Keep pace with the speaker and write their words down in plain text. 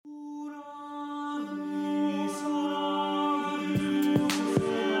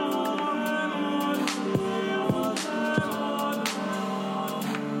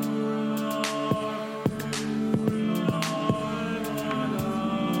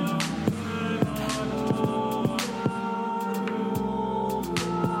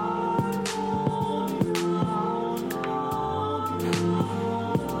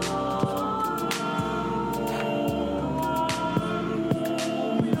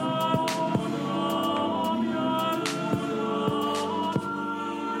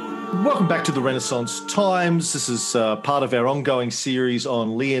Welcome back to the Renaissance Times. This is part of our ongoing series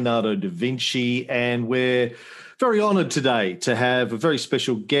on Leonardo da Vinci, and we're very honoured today to have a very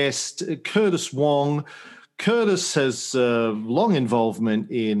special guest, Curtis Wong. Curtis has long involvement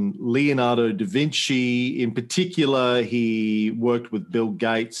in Leonardo da Vinci. In particular, he worked with Bill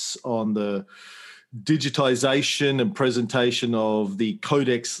Gates on the digitization and presentation of the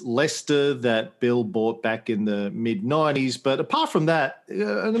Codex Leicester that Bill bought back in the mid-90s. But apart from that,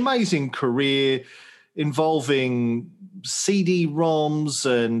 an amazing career involving CD-ROMs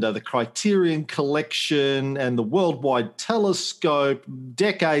and the Criterion Collection and the Worldwide Telescope,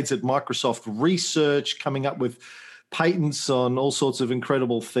 decades at Microsoft Research, coming up with patents on all sorts of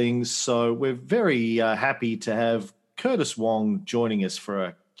incredible things. So we're very happy to have Curtis Wong joining us for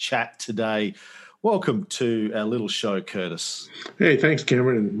a chat today. Welcome to our little show, Curtis. Hey, thanks,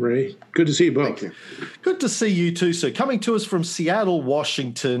 Cameron and Ray. Good to see you both. Thank you. Good to see you too, sir. Coming to us from Seattle,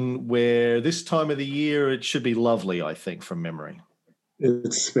 Washington, where this time of the year it should be lovely, I think, from memory.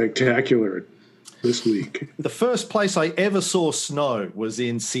 It's spectacular this week. The first place I ever saw snow was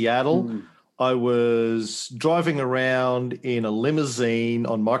in Seattle. I was driving around in a limousine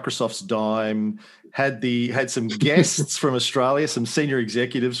on Microsoft's dime, had some guests from Australia, some senior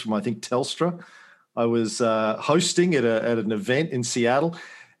executives from, I think, Telstra. I was hosting at an event in Seattle,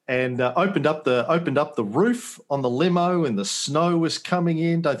 and opened up the roof on the limo, and the snow was coming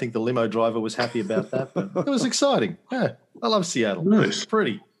in. Don't think the limo driver was happy about that, but it was exciting. Yeah, I love Seattle. Nice. It's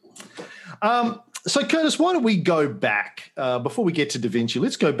pretty. So, Curtis, why don't we go back before we get to Da Vinci?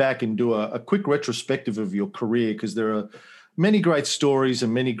 Let's go back and do a quick retrospective of your career, because there are many great stories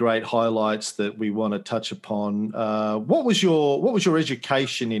and many great highlights that we want to touch upon. What was your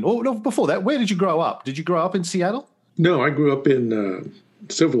education in? Or no, before that, where did you grow up? Did you grow up in Seattle? No, I grew up in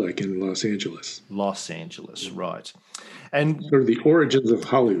Silver Lake in Los Angeles. Los Angeles, right. And sort of the origins of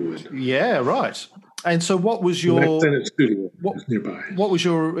Hollywood. Yeah, right. And so what was your Senate studio nearby? What was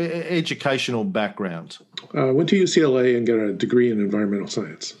your educational background? Went to UCLA and got a degree in environmental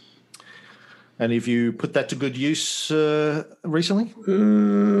science. And have you put that to good use recently? I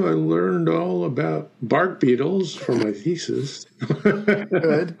learned all about bark beetles for my thesis.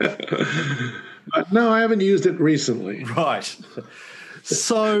 Good. But no, I haven't used it recently. Right.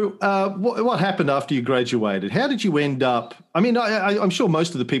 So what happened after you graduated? How did you end up? I mean, I'm sure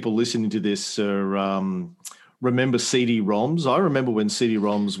most of the people listening to this remember CD-ROMs. I remember when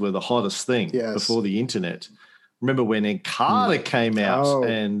CD-ROMs were the hottest thing before the internet. Remember when Encarta came out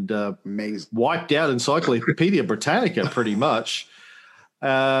and wiped out Encyclopedia Britannica pretty much.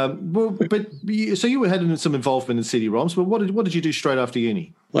 So you had some involvement in CD-ROMs, but what did you do straight after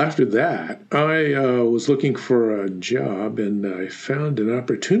uni? Well, after that, I was looking for a job, and I found an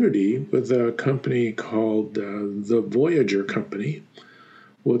opportunity with a company called the Voyager Company,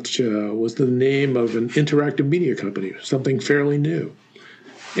 which was the name of an interactive media company, something fairly new.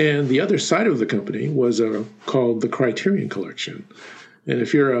 And the other side of the company was called the Criterion Collection. And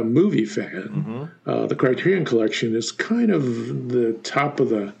if you're a movie fan, the Criterion Collection is kind of the top of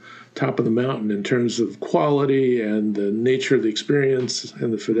the mountain in terms of quality and the nature of the experience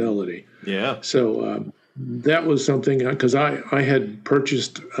and the fidelity. Yeah. So that was something, because I had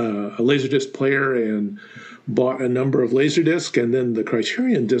purchased a Laserdisc player and bought a number of Laserdiscs, and then the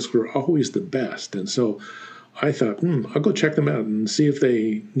Criterion discs were always the best. And so I thought, I'll go check them out and see if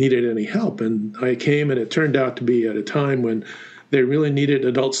they needed any help. And I came, and it turned out to be at a time when they really needed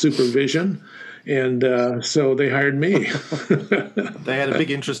adult supervision. And so they hired me. They had a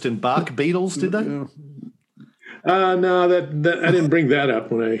big interest in bark beetles, did they? No, that I didn't bring that up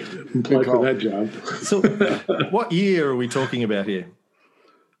when I applied for that job. So what year are we talking about here?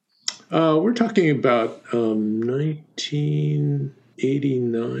 We're talking about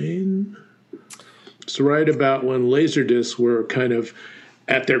 1989. It's right about when Laserdiscs were kind of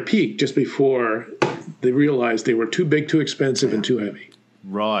at their peak, just before they realized they were too big, too expensive, and too heavy.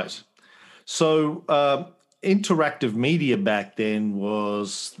 Right. So interactive media back then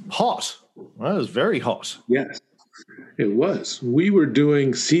was hot. Well, it was very hot. Yes, it was. We were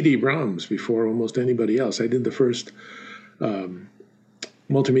doing CD-ROMs before almost anybody else. I did the first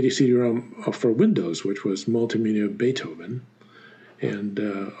multimedia CD-ROM for Windows, which was Multimedia Beethoven, and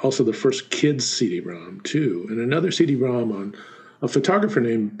also the first kids CD-ROM, too, and another CD-ROM on a photographer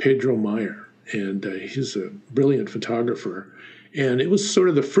named Pedro Meyer, and he's a brilliant photographer. And it was sort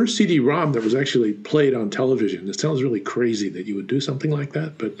of the first CD-ROM that was actually played on television. It sounds really crazy that you would do something like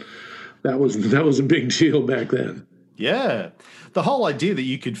that, but that was a big deal back then. Yeah. The whole idea that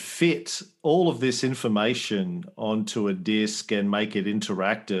you could fit all of this information onto a disc and make it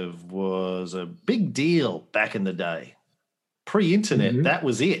interactive was a big deal back in the day. pre-internet, that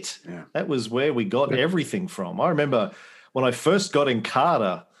was it. Yeah. That was where we got everything from. I remember when I first got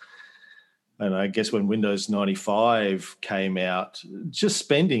Encarta, and I guess when Windows 95 came out, just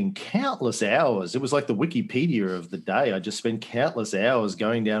spending countless hours. It was like the Wikipedia of the day. I just spent countless hours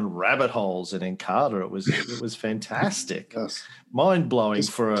going down rabbit holes in Encarta. It was fantastic. Yes. Mind-blowing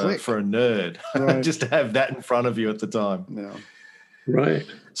for a nerd, right. just to have that in front of you at the time. Yeah. Right.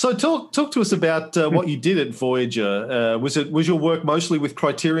 So talk to us about what you did at Voyager. Was your work mostly with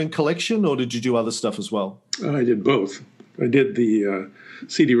Criterion Collection, or did you do other stuff as well? I did both. I did the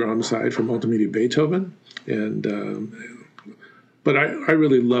CD-ROM side for Multimedia Beethoven, but I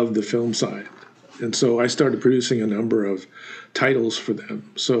really loved the film side, and so I started producing a number of titles for them.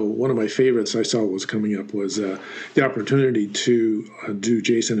 So one of my favorites I saw was coming up was the opportunity to do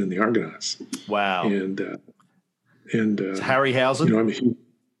Jason and the Argonauts. Wow! And it's Harryhausen. I'm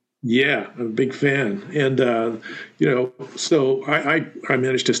a big fan. And, so I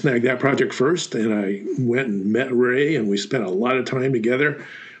managed to snag that project first, and I went and met Ray, and we spent a lot of time together,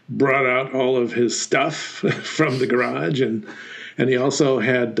 brought out all of his stuff from the garage. And he also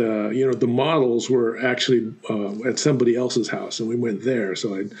had, the models were actually at somebody else's house, and we went there.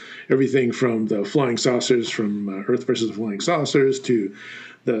 So everything from the flying saucers from Earth versus the Flying Saucers to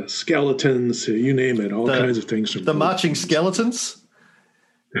the skeletons, you name it, all kinds of things. The marching skeletons?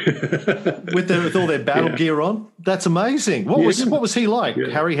 with all their battle gear on. That's amazing. What was he like,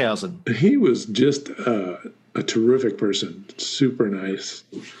 Harryhausen? He was just a terrific person, super nice.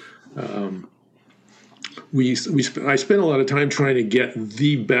 I spent a lot of time trying to get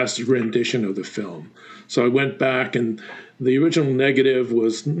the best rendition of the film. So I went back, and the original negative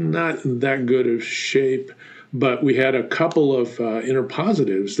was not in that good of shape, but we had a couple of inner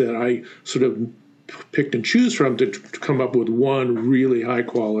positives that I sort of picked and choose from to come up with one really high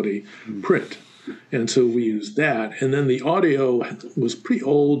quality print. And so we used that. And then the audio was pretty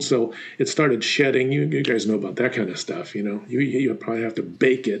old, so it started shedding. You guys know about that kind of stuff, You probably have to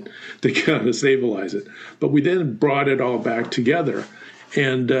bake it to kind of stabilize it. But we then brought it all back together,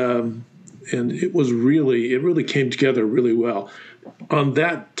 and it really came together really well. On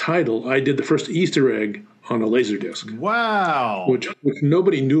that title, I did the first Easter egg on a Laserdisc. Wow. Which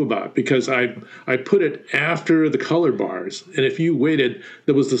nobody knew about, because I put it after the color bars. And if you waited,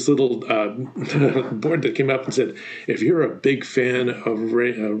 there was this little board that came up and said, if you're a big fan of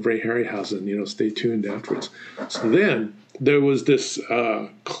Ray Harryhausen, stay tuned afterwards. So then there was this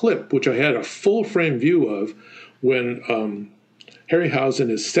clip, which I had a full frame view of, when Harryhausen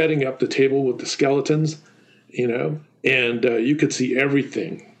is setting up the table with the skeletons, and you could see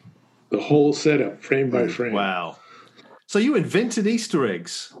everything. The whole setup, frame by frame. Wow. So you invented Easter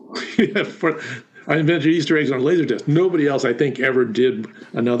eggs. I invented Easter eggs on Laserdisc. Nobody else, I think, ever did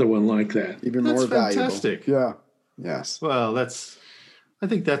another one like that. Even more valuable. Fantastic. Yeah. Yes. Well, I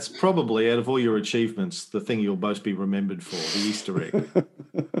think that's probably, out of all your achievements, the thing you'll most be remembered for, the Easter egg.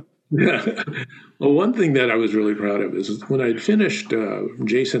 Yeah. Well, one thing that I was really proud of is when I'd finished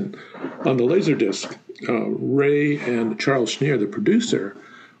Jason on the Laserdisc, Ray and Charles Schneer, the producer,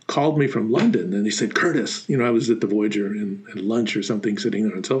 called me from London, and they said, Curtis, I was at the Voyager at lunch or something, sitting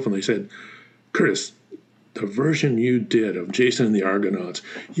there on cell phone. They said, Curtis, the version you did of Jason and the Argonauts,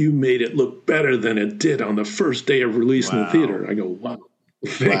 you made it look better than it did on the first day of release in the theater. I go, wow,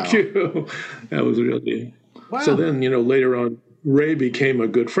 thank you. That was really. Wow. So then, later on, Ray became a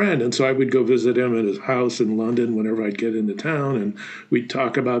good friend, and so I would go visit him at his house in London whenever I'd get into town, and we'd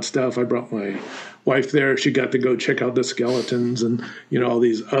talk about stuff. I brought my wife there. She got to go check out the skeletons and, all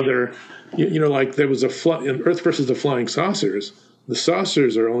these other, like there was in Earth versus the Flying Saucers. The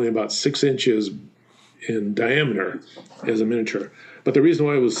saucers are only about 6 inches in diameter as a miniature. But the reason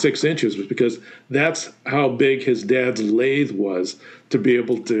why it was 6 inches was because that's how big his dad's lathe was to be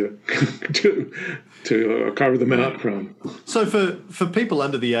able to carve them out from. So for people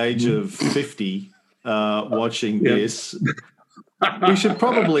under the age of 50 watching this, we should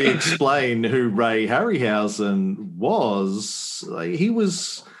probably explain who Ray Harryhausen was. He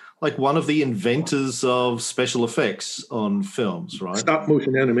was like one of the inventors of special effects on films, right? Stop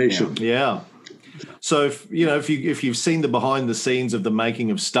motion animation. Yeah. So if you've seen the behind the scenes of the making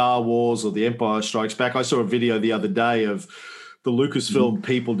of Star Wars or The Empire Strikes Back, I saw a video the other day of the Lucasfilm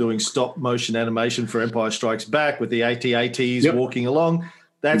people doing stop motion animation for Empire Strikes Back with the AT-ATs walking along.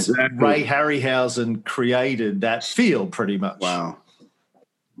 That's exactly. Ray Harryhausen created that feel pretty much. Wow.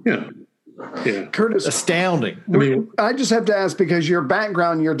 Yeah. Yeah. Curtis. Astounding. I just have to ask, because your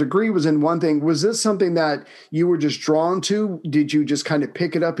background, your degree was in one thing. Was this something that you were just drawn to? Did you just kind of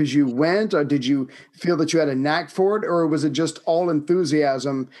pick it up as you went, or did you feel that you had a knack for it, or was it just all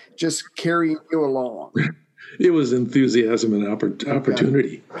enthusiasm just carrying you along? It was enthusiasm and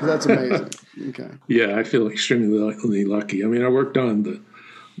opportunity. Okay. That's amazing. Okay. Yeah, I feel extremely lucky. I mean, I worked on the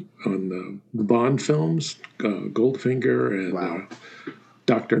Bond films, Goldfinger and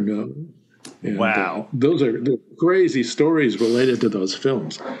Dr. No. And, Wow. Those are the crazy stories related to those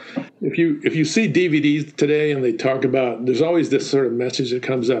films. If you see DVDs today and they talk about, there's always this sort of message that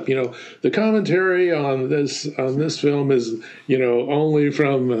comes up. The commentary on this film is only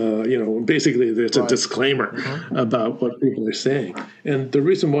from basically there's a disclaimer about what people are saying. And the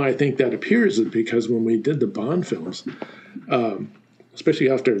reason why I think that appears is because when we did the Bond films, especially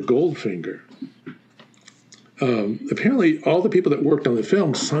after Goldfinger, apparently all the people that worked on the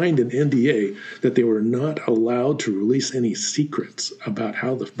film signed an NDA that they were not allowed to release any secrets about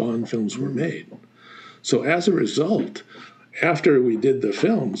how the Bond films were made. So as a result, after we did the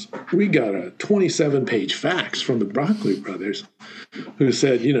films, we got a 27-page fax from the Broccoli brothers who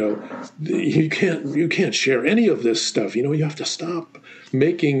said, you can't share any of this stuff. You have to stop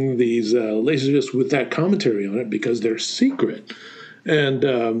making these laserdiscs with that commentary on it because they're secret.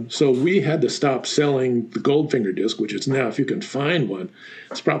 And so we had to stop selling the Goldfinger disc, which is now, if you can find one,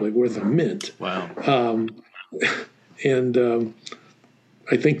 it's probably worth a mint. Wow. And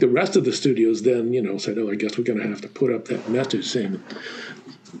I think the rest of the studios then, said, I guess we're going to have to put up that message saying,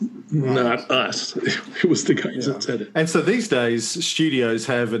 not us. It was the guys that said it. And so these days, studios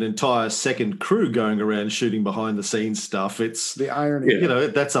have an entire second crew going around shooting behind-the-scenes stuff. It's the irony.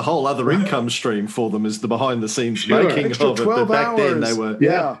 That's a whole other income stream for them, is the behind-the-scenes making Extra of it. 12 But back hours. then they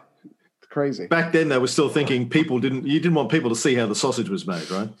were crazy. Back then they were still thinking you didn't want people to see how the sausage was made,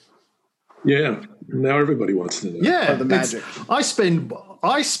 right? Yeah. Now everybody wants to know. Yeah, the magic. I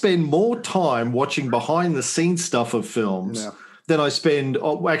spend more time watching behind-the-scenes stuff of films than I spend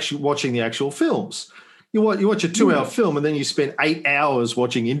actually watching the actual films. You watch a 2-hour film and then you spend 8 hours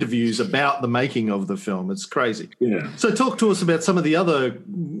watching interviews about the making of the film. It's crazy. Yeah. So talk to us about some of the other,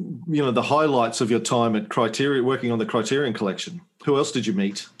 the highlights of your time at Criterion, working on the Criterion Collection. Who else did you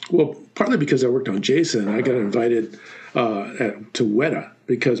meet? Well, partly because I worked on Jason, I got invited to Weta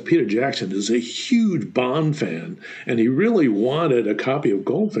because Peter Jackson is a huge Bond fan, and he really wanted a copy of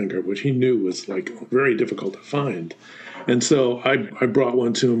Goldfinger, which he knew was very difficult to find. And so I brought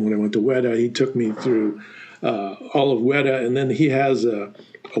one to him when I went to Weta. He took me through all of Weta, and then he has a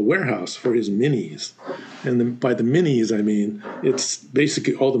warehouse for his minis. And then by the minis, I mean it's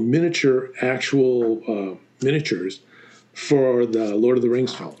basically all the actual miniatures for the Lord of the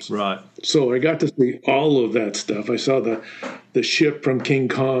Rings films. Right. So I got to see all of that stuff. I saw the ship from King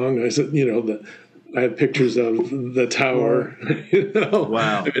Kong. I said, I had pictures of the tower.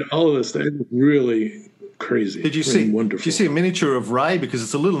 Wow. I mean, all of this stuff. It was really crazy. Did you see a miniature of Ray? Because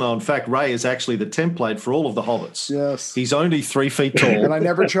it's a little known fact, Ray is actually the template for all of the hobbits. Yes. He's only 3 feet tall. And I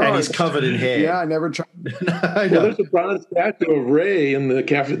never charged. And he's covered in hair. Yeah, I never charged. Well, there's a bronze statue of Ray in the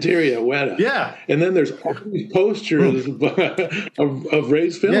cafeteria at Weta. Yeah. And then there's all these posters of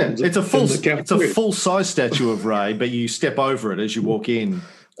Ray's films. Yeah. It's a full size statue of Ray, but you step over it as you walk in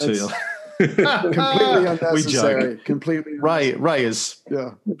to completely unnecessary. We joke. Completely Ray is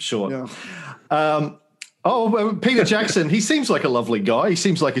short. Yeah. Peter Jackson, he seems like a lovely guy. He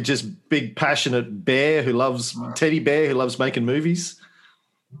seems like a just big, passionate teddy bear who loves making movies.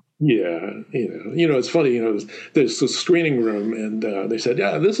 Yeah, it's funny. There's a screening room, and they said,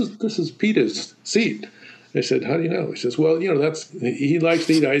 "Yeah, this is Peter's seat." I said, "How do you know?" He says, "Well, he likes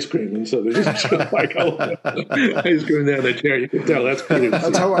to eat ice cream, and so there's just like a lot of ice cream there in the chair. You can tell that's Peter's That's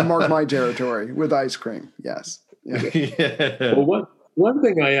seat." how I mark my territory, with ice cream. Yes. Yeah. Well, one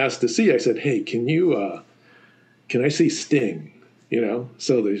thing I asked to see, I said, "Hey, can I see Sting?"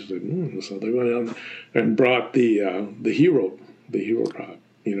 So they said, so they went out and brought the hero prop,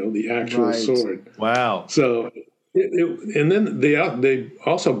 the actual sword. Wow. So, and then they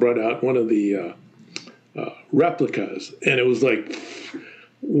also brought out one of the replicas, and it was like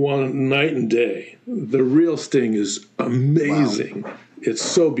one night and day. The real Sting is amazing. Wow. It's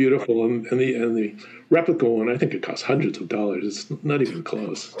so beautiful, and the replica one, I think it costs hundreds of dollars. It's not even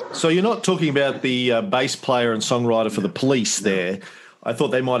close. So you're not talking about the bass player and songwriter for the Police there. I thought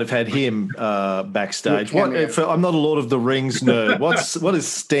they might have had him backstage. I'm not a Lord of the Rings nerd. What is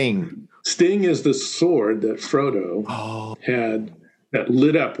Sting? Sting is the sword that Frodo had that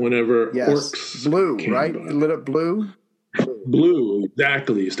lit up whenever orcs blue, came right? by. It lit up blue. Blue,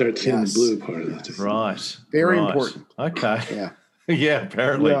 exactly. You start seeing the blue part of it. Right. Very important. Okay. Yeah. Yeah,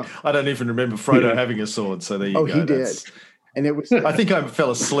 apparently. Yeah. I don't even remember Frodo having a sword, so there you go. Oh, he did. And it was. I think I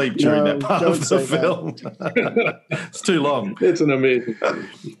fell asleep during that part of the film. It's too long. It's an amazing thing.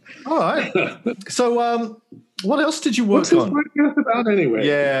 All right. So What else did you work What's this on? podcast about anyway?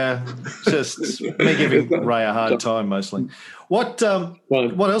 Yeah, just me giving Ray a hard time mostly. What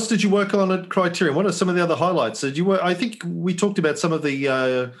else did you work on at Criterion? What are some of the other highlights? Did you work? I think we talked about some of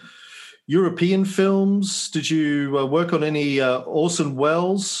the European films. Did you work on any Orson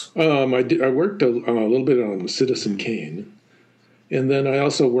Welles? I did. I worked a little bit on Citizen Kane, and then I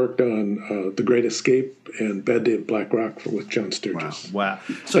also worked on The Great Escape and Bad Day at Black Rock with John Sturges. Wow.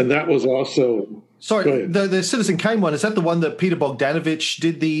 And that was also. Sorry, the Citizen Kane one, is that the one that Peter Bogdanovich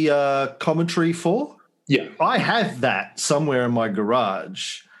did the commentary for? Yeah. I have that somewhere in my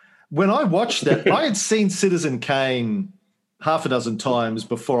garage. When I watched that, I had seen Citizen Kane half a dozen times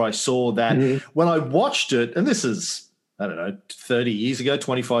before I saw that. Mm-hmm. When I watched it, and this is, I don't know, 30 years ago,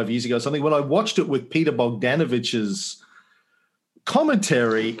 25 years ago, something, when I watched it with Peter Bogdanovich's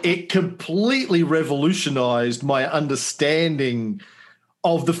commentary, it completely revolutionized my understanding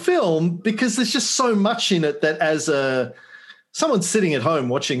of the film, because there's just so much in it that as someone sitting at home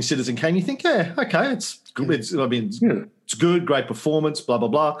watching Citizen Kane, you think, yeah, okay, it's good. It's good, great performance, blah, blah,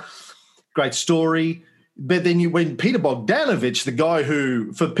 blah, great story. But then when Peter Bogdanovich, the guy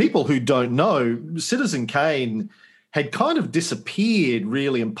who, for people who don't know, Citizen Kane had kind of disappeared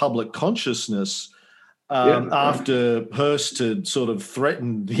really in public consciousness after Hearst had sort of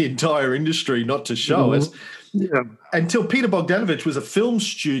threatened the entire industry not to show us. Yeah. Until Peter Bogdanovich was a film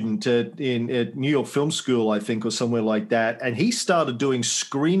student at New York Film School, I think, or somewhere like that. And he started doing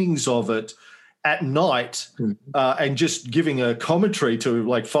screenings of it at night and just giving a commentary to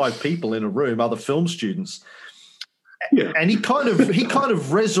like 5 people in a room, other film students. Yeah. And he kind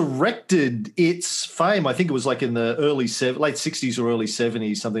of resurrected its fame. I think it was like in the late 60s or early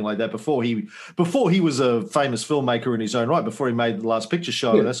 70s, something like that, before he was a famous filmmaker in his own right, before he made The Last Picture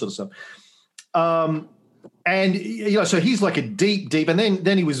Show and that sort of stuff. And, so he's like a deep, and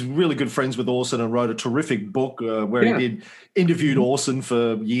then he was really good friends with Orson and wrote a terrific book where he interviewed Orson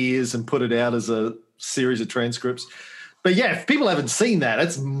for years and put it out as a series of transcripts. But, yeah, if people haven't seen that,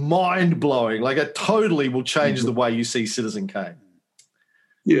 it's mind-blowing. Like, it totally will change the way you see Citizen Kane.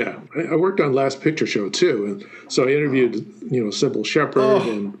 Yeah, I worked on Last Picture Show too, and so I interviewed, Sybil Shepherd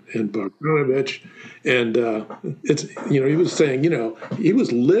and Bogdanovich, and it's he was saying, he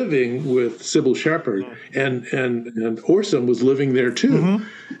was living with Sybil Shepherd, and Orson was living there too,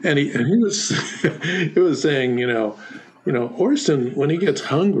 and he was he was saying, Orson, when he gets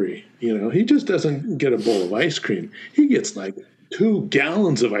hungry, he just doesn't get a bowl of ice cream, he gets like 2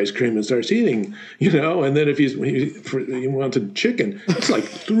 gallons of ice cream and starts eating, and then if he wanted chicken, it's like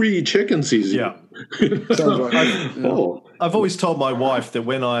 3 chicken seasons. Yeah. I've always told my wife that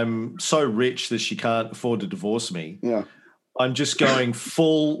when I'm so rich that she can't afford to divorce me, I'm just going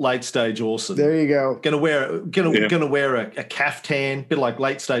full late stage Orson. There you go. Gonna wear a caftan, bit like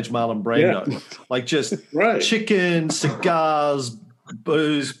late stage Marlon Brando, like just chicken, cigars,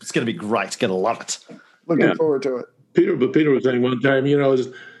 booze. It's gonna be great. It's gonna love it. Looking forward to it. Peter was saying one time,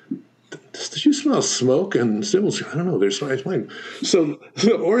 did you smell smoke? And Sybil said, I don't know, there's smoke. So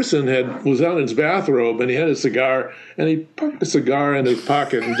Orson was out in his bathrobe and he had a cigar and he put the cigar in his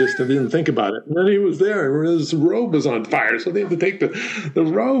pocket and just didn't think about it. And then he was there and his robe was on fire. So they had to take the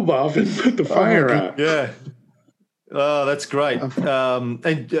robe off and put the fire out. Yeah. Oh, that's great.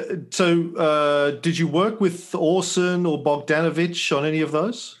 So did you work with Orson or Bogdanovich on any of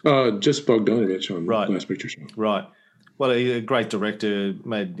those? Just Bogdanovich on Last Picture Show. Right. Well, a great director,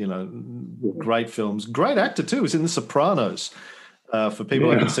 made, great films. Great actor, too. He was in The Sopranos. For people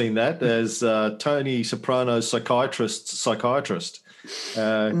who haven't seen that, as Tony Soprano's psychiatrist.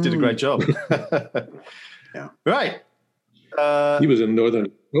 Did a great job. Right. He was in Northern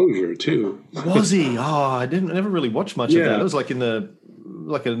Exposure too. Was he? Oh, I never really watched much of that. It was like in an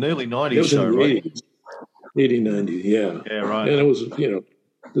early 90s show, right? 80s, 90s, yeah. Yeah, right. And it was,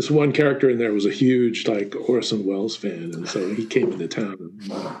 this one character in there was a huge like Orson Welles fan, and so he came into town.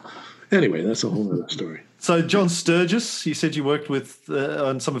 Anyway, that's a whole other story. So John Sturges, you said you worked with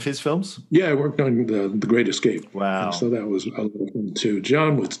on some of his films? Yeah, I worked on The Great Escape. Wow. And so that was a little fun too.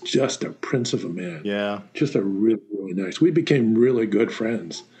 John was just a prince of a man. Yeah. Just a really, really nice. We became really good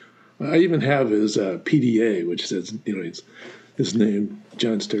friends. I even have his PDA, which says, his name,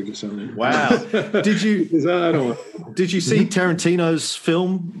 John Sturges, on it. Wow. Did you see Tarantino's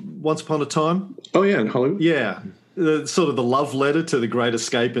film Once Upon a Time? Oh, yeah, in Hollywood? Yeah. Sort of the love letter to The Great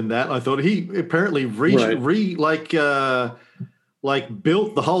Escape in that. I thought he apparently built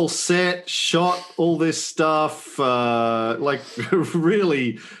the whole set, shot all this stuff,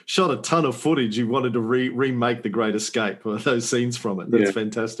 really shot a ton of footage. He wanted to remake The Great Escape, those scenes from it. That's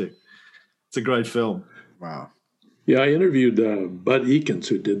fantastic. It's a great film. Wow. Yeah, I interviewed Bud Eakins,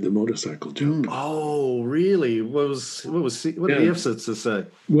 who did the motorcycle jump. Oh, really? What did he have to say?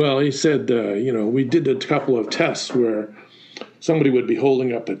 Well, he said, we did a couple of tests where somebody would be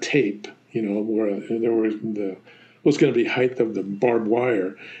holding up a tape, where there was going to be height of the barbed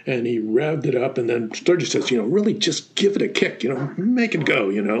wire, and he revved it up, and then Sturgis says, really just give it a kick, make it go,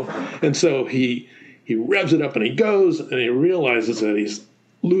 and so he revs it up and he goes, and he realizes that he's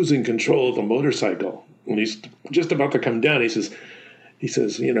losing control of the motorcycle. When he's just about to come down, he says,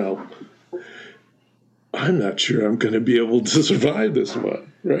 I'm not sure I'm going to be able to survive this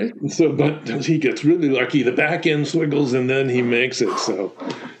one, right? And so, but he gets really lucky. The back end swiggles, and then he makes it. So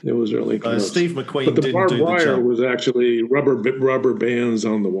it was really close. Steve McQueen but the didn't barbed do the wire jump. was actually rubber bands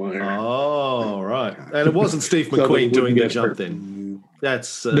on the wire. Oh, right. And it wasn't Steve McQueen doing the jump then.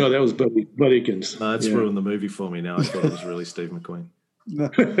 That's no, that was Bud Eakins. That's ruined the movie for me now. I thought it was really Steve McQueen.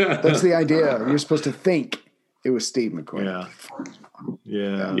 That's the idea. You're supposed to think it was Steve McQueen.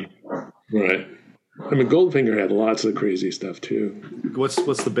 Yeah. Right. I mean, Goldfinger had lots of crazy stuff too. What's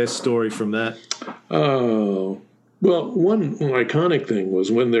the best story from that? Oh, well, one iconic thing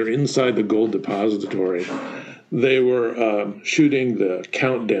was when they're inside the gold depository, they were shooting the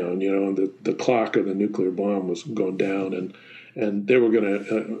countdown. The clock of the nuclear bomb was going down, and they were going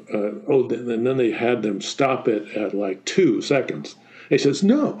to. And then they had them stop it at like 2 seconds. He says,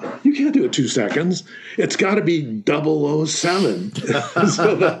 no, you can't do it 2 seconds. It's got to be 007.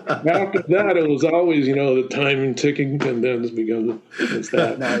 So after that, it was always, the time ticking, and then it's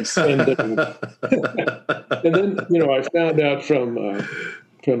that. Nice. And then, I found out from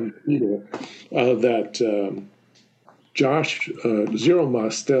Peter that Josh Zero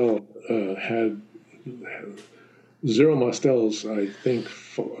Mostel had Zero Mostel's, I think,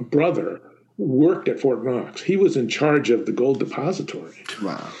 brother worked at Fort Knox. He was in charge of the gold depository.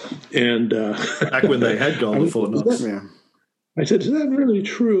 Wow. And back when they had gold at Fort Knox. I said, is that really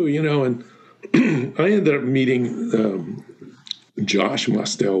true? And I ended up meeting Josh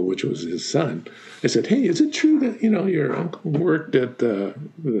Mostel, which was his son. I said, hey, is it true that, your uncle worked at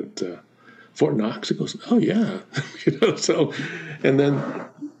Fort Knox? He goes, oh, yeah. So, and then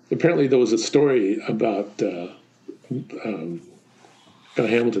apparently there was a story about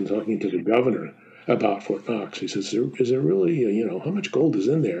Hamilton talking to the governor about Fort Knox. He says, is there really, how much gold is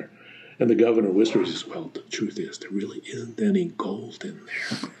in there? And the governor whispers, he says, well, the truth is there really isn't any gold in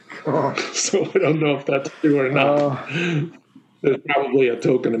there. So I don't know if that's true or not. There's probably a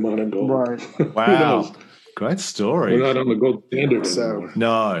token amount of gold. Right. Wow. Great story. We're not on the gold standard anymore.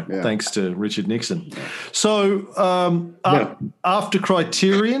 No, thanks to Richard Nixon. So after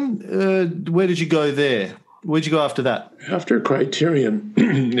Criterion, where did you go there? Where'd you go after that? After Criterion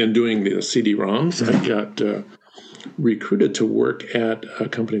and doing the CD-ROMs, I got recruited to work at a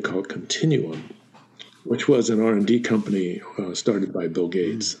company called Continuum, which was an R&D company started by Bill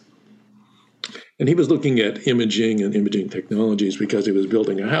Gates. And he was looking at imaging and imaging technologies because he was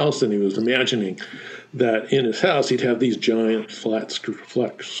building a house, and he was imagining that in his house he'd have these giant flat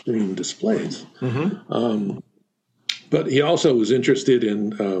screen displays. Mm-hmm. But he also was interested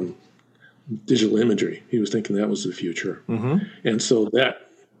in digital imagery. He was thinking that was the future. Mm-hmm. And so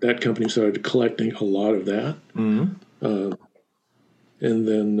that company started collecting a lot of that. Mm-hmm. And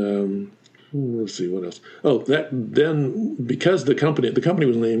then let's see what else. Then because the company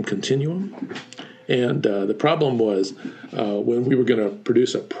was named Continuum, and the problem was when we were going to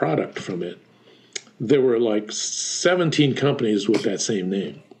produce a product from it, there were like 17 companies with that same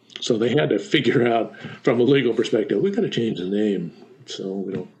name. So they had to figure out from a legal perspective, we've got to change the name so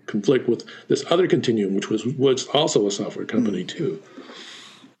we don't conflict with this other Continuum, which was also a software company too.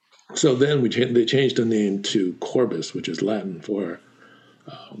 So then they changed the name to Corbis, which is Latin for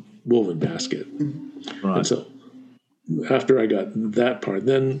woven basket. Right. And so after I got that part,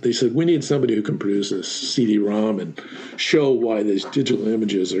 then they said, we need somebody who can produce a CD-ROM and show why these digital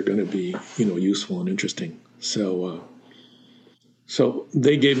images are going to be, useful and interesting. So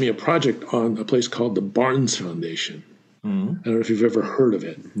they gave me a project on a place called the Barnes Foundation. Mm-hmm. I don't know if you've ever heard of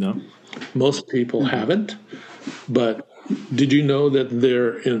it. No. Most people haven't. But did you know that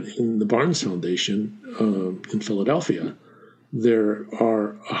there in the Barnes Foundation in Philadelphia, there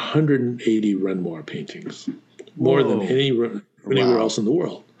are 180 Renoir paintings, more than anywhere else in the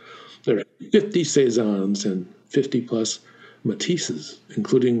world. There are 50 Cézannes and 50 plus Matisses,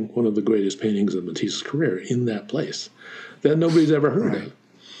 including one of the greatest paintings of Matisse's career, in that place that nobody's ever heard of.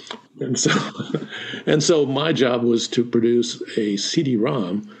 And so my job was to produce a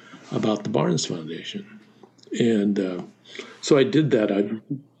CD-ROM about the Barnes Foundation. And so I did that. I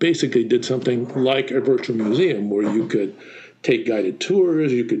basically did something like a virtual museum where you could take guided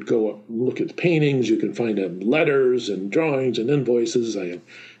tours. You could go up, look at the paintings. You can find letters and drawings and invoices. I have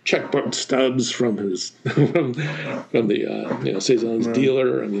checkbook stubs from his from the Cezanne's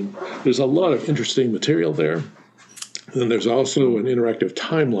dealer. I mean, there's a lot of interesting material there. And there's also an interactive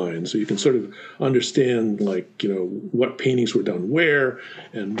timeline, so you can sort of understand, what paintings were done where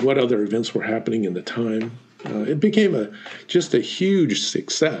and what other events were happening in the time. It became just a huge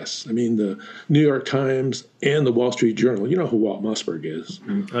success. I mean, the New York Times and the Wall Street Journal, you know who Walt Mossberg is.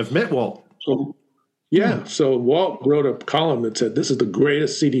 I've met Walt. So Walt wrote a column that said, this is the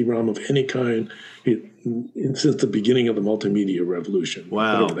greatest CD-ROM of any kind since the beginning of the multimedia revolution.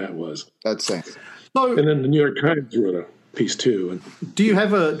 Wow. Whatever that was. That's it. So, and then the New York Times wrote a piece too. And do you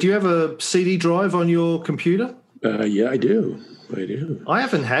have a CD drive on your computer? Yeah, I do. I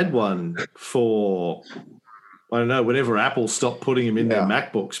haven't had one for, I don't know, whenever Apple stopped putting them in their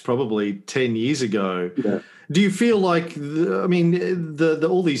MacBooks, probably 10 years ago. Yeah. Do you feel like,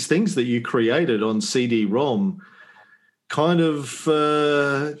 all these things that you created on CD-ROM kind of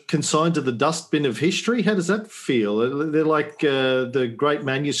consigned to the dustbin of history? How does that feel? They're like the great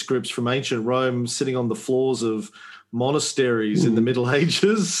manuscripts from ancient Rome sitting on the floors of monasteries in the Middle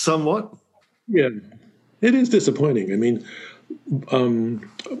Ages, somewhat. Yeah, it is disappointing. I mean,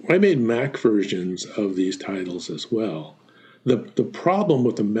 I made Mac versions of these titles as well. The problem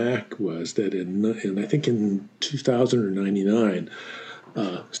with the Mac was that I think in 2000 or 99,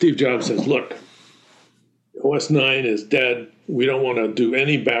 Steve Jobs says, look, OS 9 is dead. We don't want to do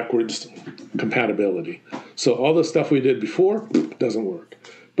any backwards compatibility. So all the stuff we did before doesn't work.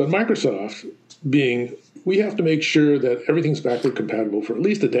 But Microsoft, we have to make sure that everything's backward compatible for at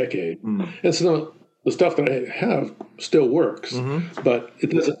least a decade. And so the stuff that I have still works, but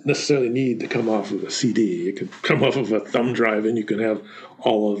it doesn't necessarily need to come off of a CD. It can come off of a thumb drive, and you can have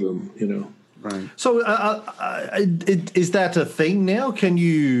all of them, Right. So is that a thing now? Can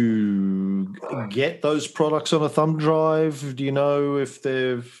you get those products on a thumb drive? Do you know if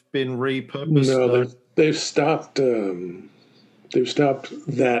they've been repurposed? No, they've stopped. They've stopped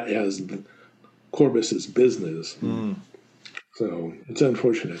that as Corbis's business. So it's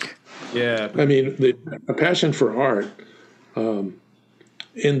unfortunate. Yeah. I mean, a passion for art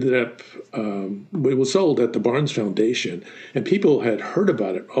ended up, it was sold at the Barnes Foundation, and people had heard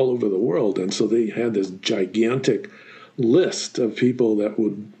about it all over the world. And so they had this gigantic list of people that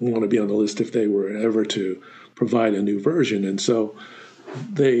would want to be on the list if they were ever to provide a new version. And so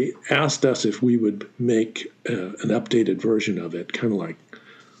they asked us if we would make an updated version of it, kind of like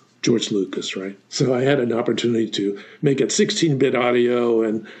George Lucas, right? So I had an opportunity to make it 16-bit audio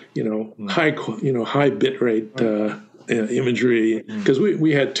and high bit rate imagery, because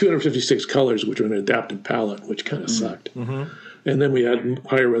we had 256 colors, which were an adaptive palette, which kind of sucked. And then we had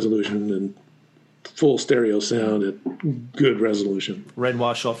higher resolution and full stereo sound at good resolution. Red and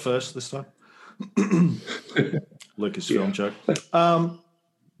white shot first this time. Lucasfilm joke.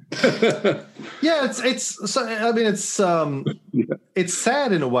 It's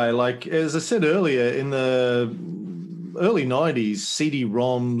sad in a way. Like, as I said earlier, in the early 90s,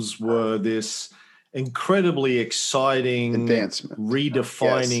 CD-ROMs were this incredibly exciting, advancement,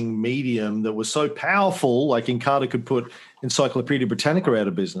 redefining medium that was so powerful. Like, Encarta could put Encyclopedia Britannica out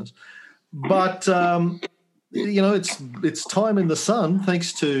of business. But its time in the sun,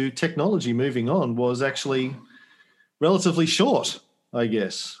 thanks to technology moving on, was actually relatively short, I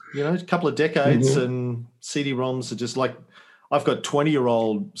guess. A couple of decades, and CD-ROMs are just like, I've got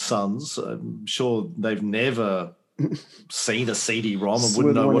 20-year-old sons. I'm sure they've never seen a CD-ROM and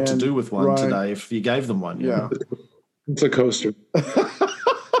wouldn't know what to do with one today if you gave them one. Yeah. It's a coaster.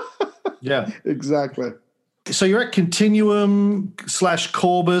 Yeah. Exactly. So you're at Continuum /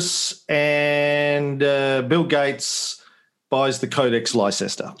 Corbis, and Bill Gates buys the Codex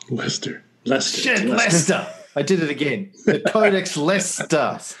Leicester. Lester. Shit, Lester. I did it again. The Codex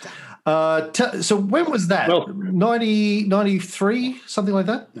Leicester. So when was that? Well, 93, something like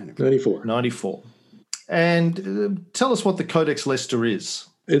that? 94. And tell us what the Codex Leicester is.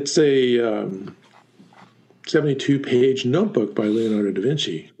 It's a 72-page notebook by Leonardo da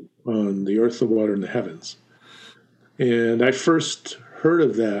Vinci on the earth, the water, and the heavens. And I first heard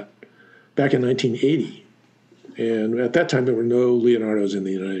of that back in 1980. And at that time, there were no Leonardos in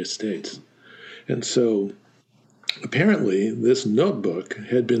the United States. And so apparently this notebook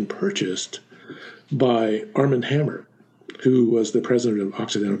had been purchased by Armand Hammer, who was the president of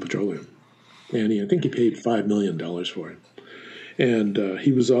Occidental Petroleum. And I think he paid $5 million for it. And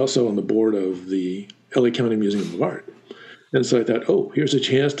he was also on the board of the LA County Museum of Art. And so I thought, here's a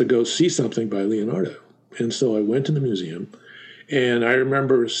chance to go see something by Leonardo. And so I went to the museum, and I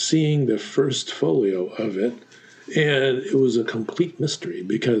remember seeing the first folio of it And it was a complete mystery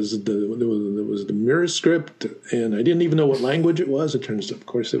because there was the mirror script, and I didn't even know what language it was. It turns out, of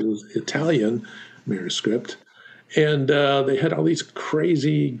course, it was Italian mirror script. And they had all these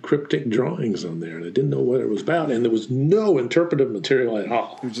crazy cryptic drawings on there, and I didn't know what it was about. And there was no interpretive material at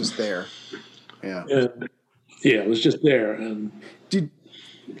all. It was just there. Yeah. And yeah, it was just there. And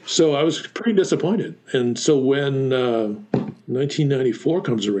so I was pretty disappointed. And so when 1994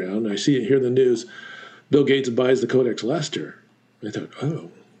 comes around, I hear the news, Bill Gates buys the Codex Leicester. I thought,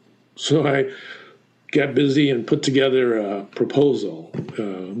 oh. So I got busy and put together a proposal.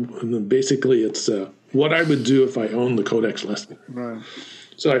 And then basically it's what I would do if I owned the Codex Leicester. Right.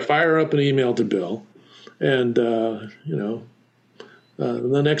 So I fire up an email to Bill. And, the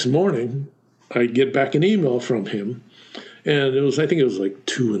next morning, I get back an email from him. And I think it was like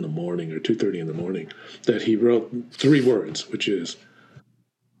 2 in the morning or 2:30 in the morning that he wrote 3 words, which is,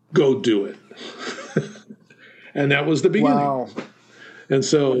 go do it. And that was the beginning. Wow. And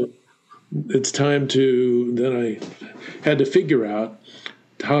so it's time then I had to figure out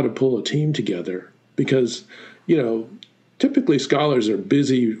how to pull a team together because, typically scholars are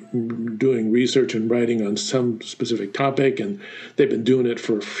busy doing research and writing on some specific topic, and they've been doing it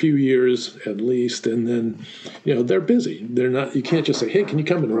for a few years at least. And then, they're busy. They're not, you can't just say, hey, can you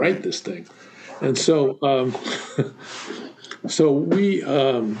come and write this thing? And so, I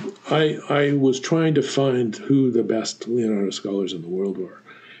was trying to find who the best Leonardo scholars in the world were.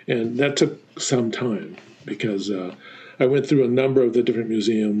 And that took some time because I went through a number of the different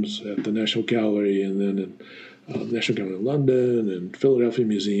museums at the National Gallery and then in National Gallery in London and Philadelphia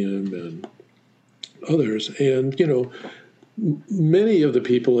Museum and others. And, many of the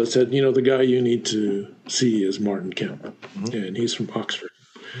people had said, the guy you need to see is Martin Kemp, and he's from Oxford.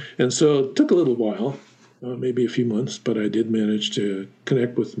 And so it took a little while. Maybe a few months, but I did manage to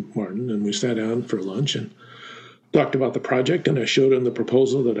connect with Martin, and we sat down for lunch and talked about the project, and I showed him the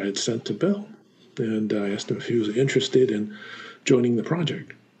proposal that I had sent to Bill, and I asked him if he was interested in joining the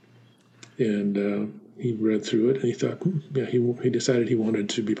project. And he read through it, and he thought, he decided he wanted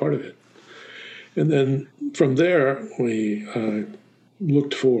to be part of it. And then from there, we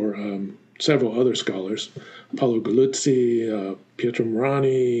looked for several other scholars, Paolo Galuzzi, Pietro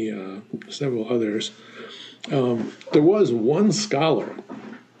Morani, several others. There was one scholar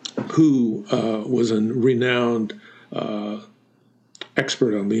who was a renowned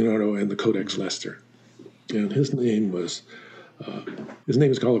expert on Leonardo and the Codex Leicester, and his name is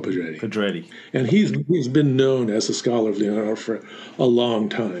Carlo Pedretti. Pedretti, and he's been known as a scholar of Leonardo for a long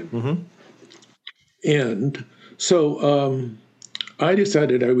time. Mm-hmm. And so I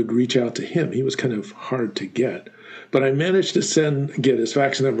decided I would reach out to him. He was kind of hard to get, but I managed to get his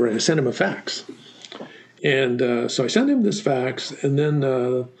fax number, and I sent him a fax. And so I sent him this fax, and then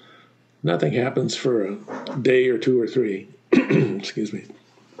nothing happens for a day or 2 or 3. Excuse me.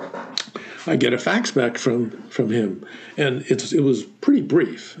 I get a fax back from him, and it was pretty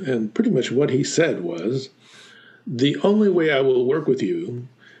brief. And pretty much what he said was, the only way I will work with you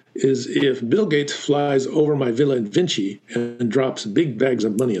is if Bill Gates flies over my villa in Vinci and drops big bags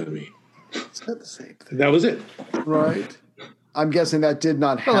of money on me. It's not the same thing. That was it. Right. I'm guessing that did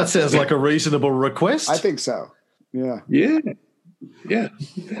not happen. Well, that sounds like a reasonable request. I think so. Yeah. Yeah.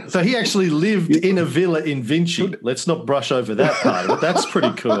 So he actually lived in a villa in Vinci. Let's not brush over that part of it. That's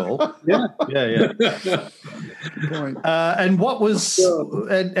pretty cool. Yeah. Good point. And what was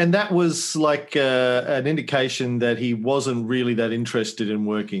and that was like an indication that he wasn't really that interested in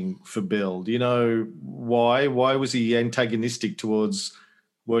working for Bill. Do you know why? Why was he antagonistic towards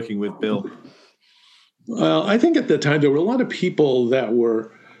working with Bill? Well, I think at the time there were a lot of people that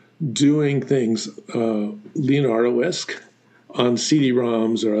were doing things Leonardo-esque on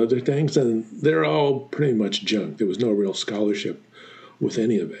CD-ROMs or other things, and they're all pretty much junk. There was no real scholarship with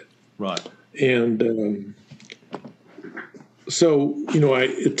any of it. Right. And so,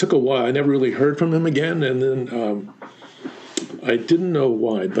 it took a while. I never really heard from him again, and then I didn't know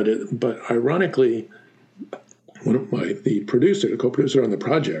why, but ironically, the co-producer on the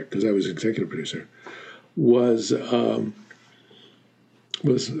project, because I was executive producer, was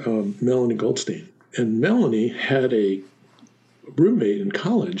Melanie Goldstein. And Melanie had a roommate in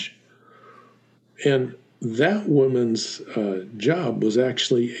college, and that woman's job was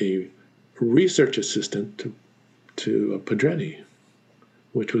actually a research assistant to Pedretti,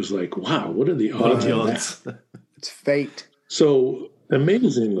 which was like, wow, what are the odds of that? It's fate. So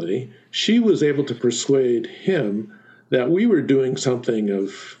amazingly, she was able to persuade him that we were doing something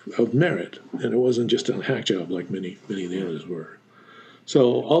of merit, and it wasn't just a hack job like many of the others were.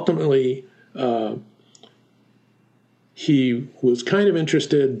 So ultimately, he was kind of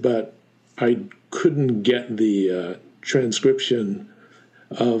interested, but I couldn't get the transcription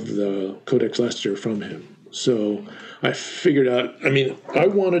of the Codex Leicester from him. So I figured out, I mean, I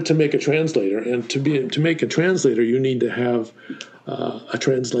wanted to make a translator, and to make a translator, you need to have a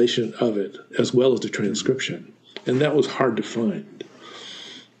translation of it as well as the transcription. And that was hard to find.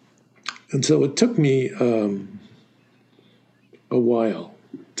 And so it took me a while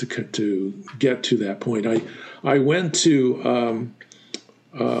to get to that point. I went to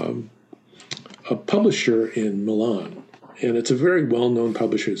a publisher in Milan, and it's a very well-known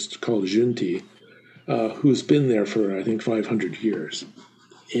publisher. It's called Vinci, who's been there for, I think, 500 years.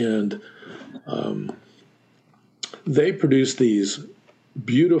 And they produce these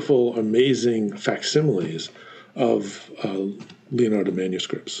beautiful, amazing facsimiles of Leonardo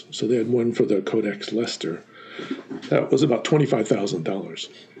manuscripts. So they had one for the Codex Leicester. That was about $25,000.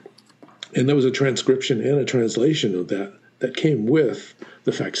 And there was a transcription and a translation of that came with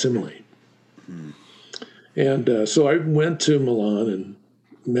the facsimile. And so I went to Milan and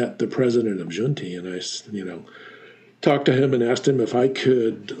met the president of Vinci, and I, talked to him and asked him if I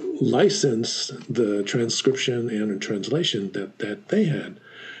could license the transcription and the translation that they had.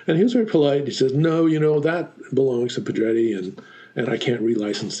 And he was very polite. He says, no, that belongs to Pedretti, and I can't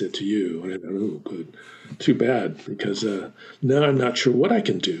relicense it to you. And I thought, oh, good. Too bad, because now I'm not sure what I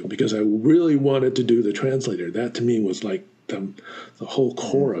can do, because I really wanted to do the translator. That to me was like the whole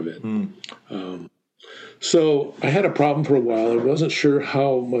core of it. So I had a problem for a while. I wasn't sure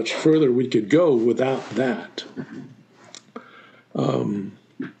how much further we could go without that.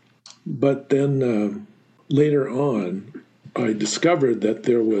 But then later on, I discovered that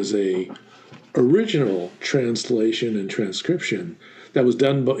there was a original translation and transcription that was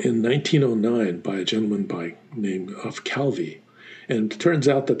done in 1909 by a gentleman by name of Calvi. And it turns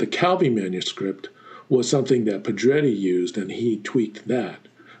out that the Calvi manuscript was something that Pedretti used, and he tweaked that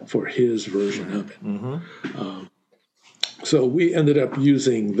for his version of it. So we ended up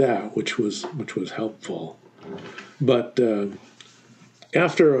using that, which was helpful. But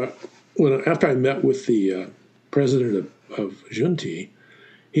after I met with the president of Vinci,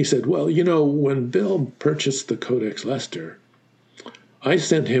 he said, well, when Bill purchased the Codex Leicester, I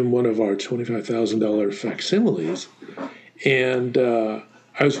sent him one of our $25,000 facsimiles, and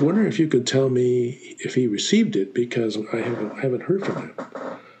I was wondering if you could tell me if he received it, because I haven't heard from him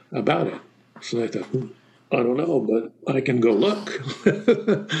about it. So I thought, I don't know, but I can go look.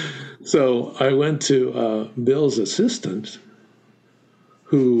 So I went to Bill's assistant,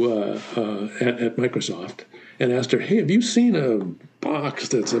 who at Microsoft, and asked her, hey, have you seen a box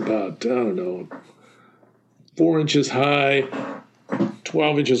that's about, 4 inches high,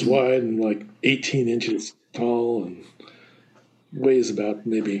 12 inches wide, and like 18 inches tall, and weighs about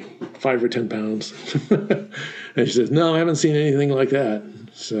maybe 5 or 10 pounds? And she says, no, I haven't seen anything like that.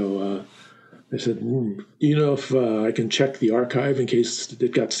 So I said, do you know if I can check the archive in case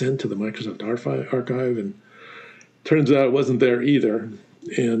it got sent to the Microsoft archive? And turns out it wasn't there either.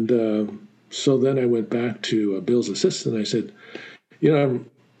 And so then I went back to Bill's assistant. I said,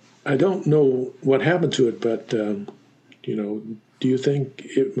 I don't know what happened to it, but, do you think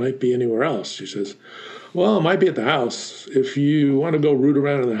it might be anywhere else? She says, well, it might be at the house. If you want to go root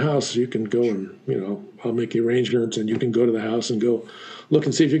around in the house, you can go and, I'll make the arrangements, and you can go to the house and go look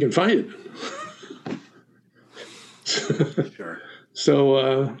and see if you can find it. Sure.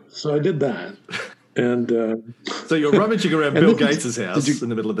 So I did that. And so you're rummaging around Bill Gates' house in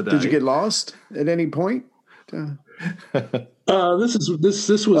the middle of the day. Did you get lost at any point? This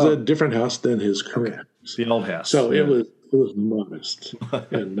was a different house than his current house. The old house. So it was modest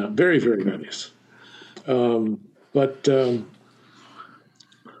and not very, very nice. But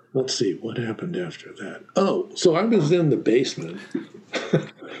let's see what happened after that. Oh, so I was in the basement.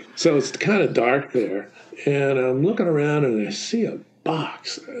 So it's kind of dark there, and I'm looking around and I see a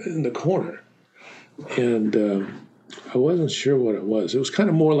box in the corner, and I wasn't sure what it was. It was kind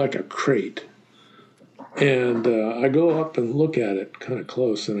of more like a crate. And I go up and look at it kind of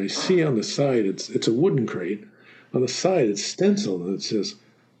close, and I see on the side, it's a wooden crate. On the side, it's stenciled, and it says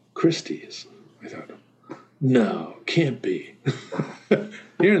Christie's. I thought, no, can't be.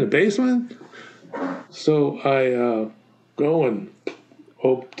 You're in the basement? So I go and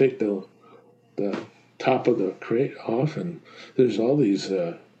take the top of the crate off, and there's all these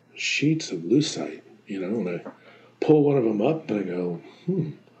sheets of lucite, and I pull one of them up, and I go,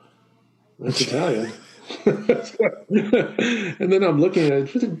 that's Italian. And then I'm looking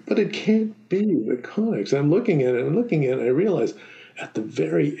at it, but it can't be the codex. I'm looking at it, and I realize at the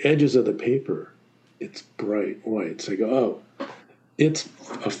very edges of the paper, it's bright white. So I go, oh, it's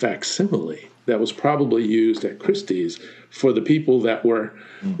a facsimile that was probably used at Christie's for the people that were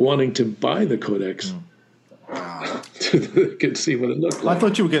wanting to buy the codex. Could see what it looked like. I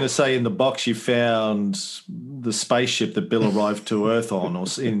thought you were going to say in the box you found the spaceship that Bill arrived to Earth on, or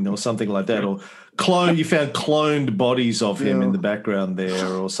something like that, or you found cloned bodies of him in the background there,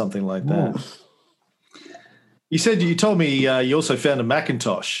 or something like that. You told me you also found a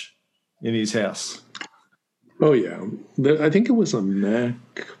Macintosh in his house. Oh yeah, I think it was a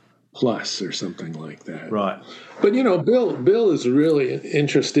Mac Plus or something like that. Right. But Bill is really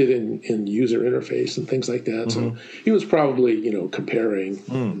interested in user interface and things like that. So he was probably comparing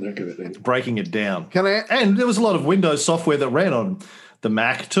and that kind of thing, breaking it down. And there was a lot of Windows software that ran on the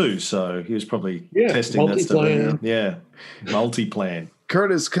Mac too, so he was probably testing that stuff. Yeah, multi-plan.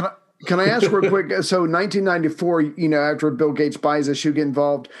 Curtis, can I ask real quick? So 1994, after Bill Gates buys this, you get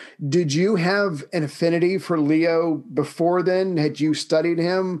involved. Did you have an affinity for Leo before then? Had you studied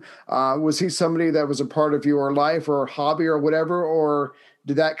him? Was he somebody that was a part of your life or hobby or whatever? Or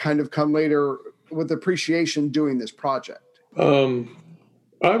did that kind of come later with appreciation doing this project? I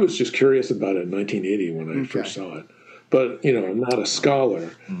was just curious about it in 1980 when I first saw it. But, I'm not a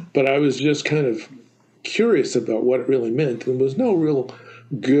scholar. But I was just kind of curious about what it really meant. There was no real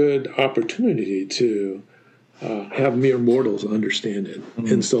good opportunity to have mere mortals understand it.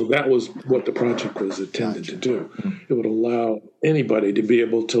 And so that was what the project was intended to do. It would allow anybody to be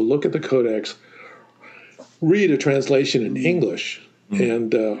able to look at the codex, read a translation in English,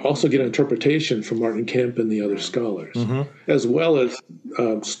 and also get interpretation from Martin Kemp and the other scholars, as well as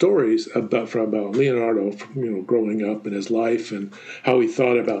stories about Leonardo, growing up in his life and how he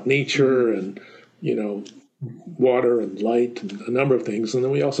thought about nature and, water and light and a number of things. And then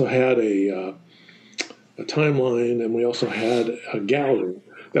we also had a timeline, and we also had a gallery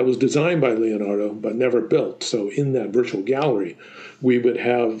that was designed by Leonardo but never built. So in that virtual gallery, we would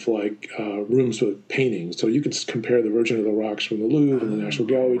have rooms with paintings. So you could compare the Virgin of the Rocks from the Louvre and the National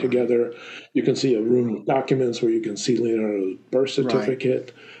Gallery together. You can see a room with documents where you can see Leonardo's birth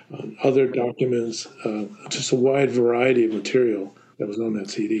certificate, other documents, just a wide variety of material that was on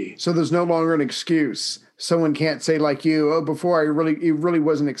that CD. So there's no longer an excuse. Someone can't say like you, before it really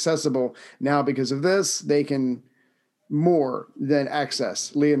wasn't accessible. Now because of this, they can more than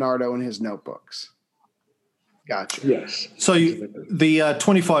access Leonardo and his notebooks. Gotcha. Yes. So the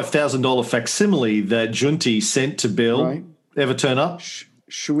 $25,000 facsimile that Junti sent to Bill ever turn up?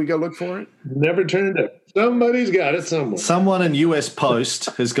 Should we go look for it? Never turned up. Somebody's got it somewhere. Someone in US Post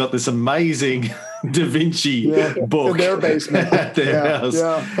has got this amazing Da Vinci book in their basement at their house.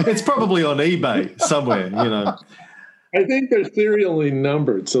 Yeah. It's probably on eBay somewhere, I think they're serially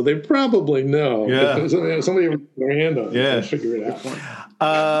numbered, so they probably know. Yeah. Somebody with their hand on it. They'll figure it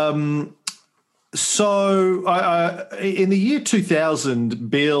out. So in the year 2000,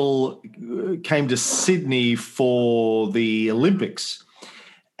 Bill came to Sydney for the Olympics.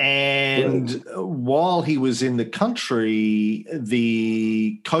 And while he was in the country,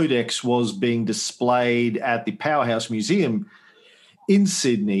 the codex was being displayed at the Powerhouse Museum in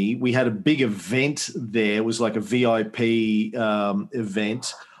Sydney. We had a big event there. It was like a VIP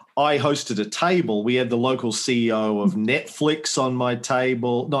event. I hosted a table. We had the local CEO of Netflix on my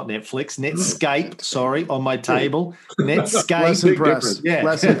table. Not Netflix, Netscape, sorry, on my table. Netscape. Less impressed. Yeah.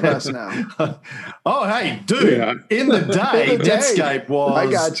 Less impressed now. Oh, hey, dude. In the day, Netscape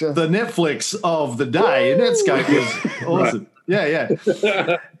was the Netflix of the day. Netscape was awesome. Yeah.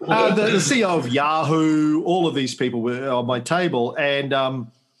 The CEO of Yahoo, all of these people were on my table. And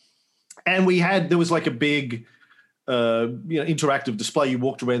there was like a big interactive display. You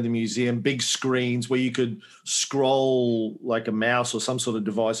walked around the museum, big screens where you could scroll like a mouse or some sort of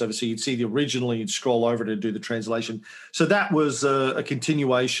device over. So you'd see the original and you'd scroll over to do the translation. So that was a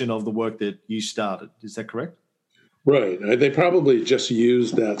continuation of the work that you started. Is that correct? Right. They probably just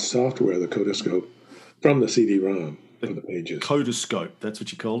used that software, the Codoscope, from the CD-ROM for the pages. Codoscope, that's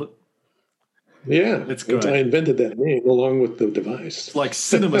what you called it? Yeah, that's great. I invented that name along with the device. It's like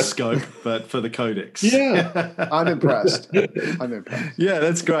CinemaScope, but for the codex. Yeah, I'm impressed. Yeah,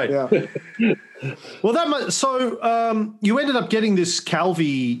 that's great. Yeah. Well, you ended up getting this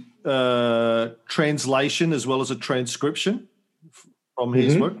Calvi translation as well as a transcription from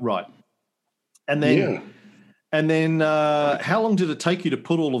his work, right? And then, how long did it take you to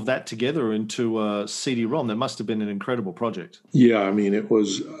put all of that together into a CD-ROM? That must have been an incredible project. Yeah, I mean, it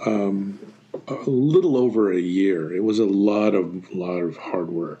was a little over a year. It was a lot of hard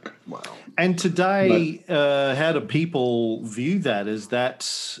work. Wow. And today, how do people view that? Is that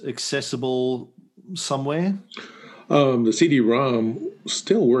accessible somewhere? The CD-ROM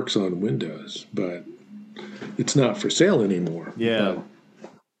still works on Windows, but it's not for sale anymore. Yeah.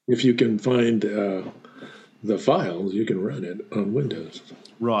 if you can find the files, you can run it on Windows.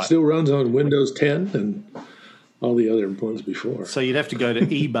 Right. Still runs on Windows 10 and all the other ones before. So you'd have to go to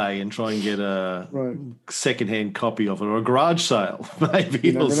eBay and try and get a secondhand copy of it, or a garage sale,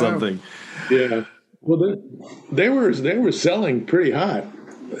 maybe, or something. Yeah. Well, they were selling pretty hot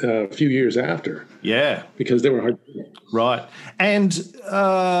a few years after. Yeah. Because they were hard. Right. And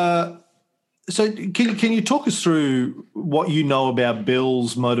so can you talk us through what you know about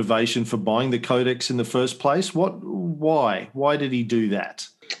Bill's motivation for buying the codex in the first place? Why did he do that?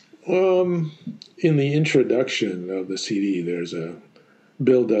 In the introduction of the CD,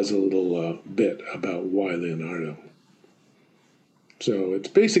 Bill does a little bit about why Leonardo. So it's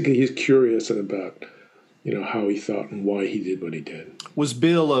basically he's curious about, how he thought and why he did what he did. Was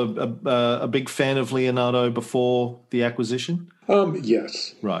Bill a big fan of Leonardo before the acquisition?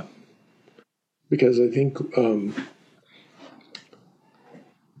 Yes. Right. Because I think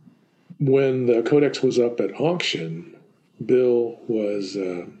when the codex was up at auction, Bill was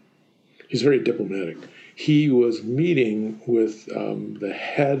he's very diplomatic. He was meeting with the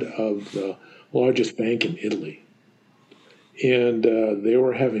head of the largest bank in Italy, and they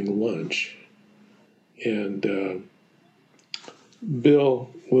were having lunch, and Bill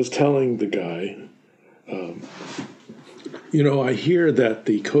was telling the guy, I hear that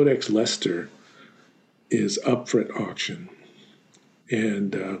the Codex Leicester is up for auction.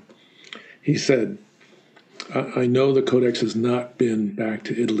 And he said, I know the Codex has not been back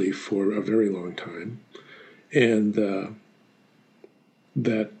to Italy for a very long time, and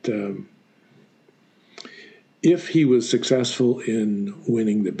that if he was successful in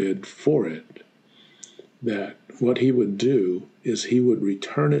winning the bid for it, that what he would do is he would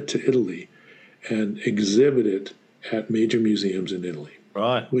return it to Italy and exhibit it at major museums in Italy.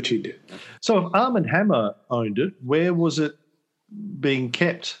 Right. Which he did. So if Arm & Hammer owned it, where was it being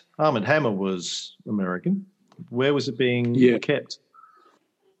kept? Arm & Hammer was American. Where was it being kept?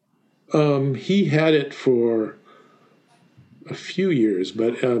 He had it for a few years,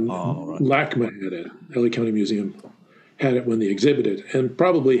 but LACMA had it. LA County Museum had it when they exhibited, and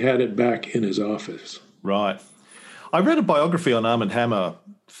probably had it back in his office. Right. I read a biography on Arm & Hammer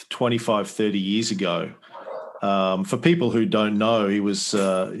 25, 30 years ago. For people who don't know, he was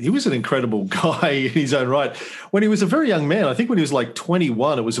an incredible guy in his own right. When he was a very young man, I think when he was like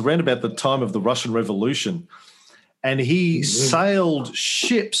 21, it was around about the time of the Russian Revolution, and he sailed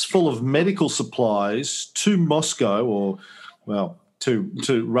ships full of medical supplies to Moscow,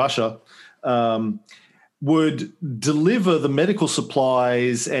 to Russia, would deliver the medical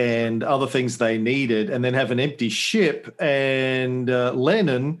supplies and other things they needed, and then have an empty ship. And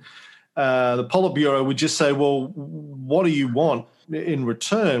Lenin, the Politburo, would just say, well, what do you want in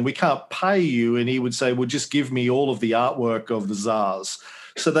return? We can't pay you. And he would say, well, just give me all of the artwork of the Tsars.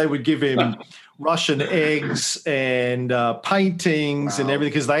 So they would give him Russian eggs and paintings and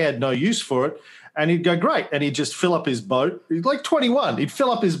everything, because they had no use for it. And he'd go, great. And he'd just fill up his boat. He's like 21. He'd fill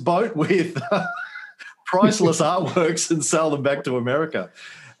up his boat with priceless artworks and sell them back to America.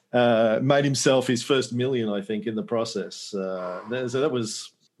 Made himself his first million, I think, in the process. So that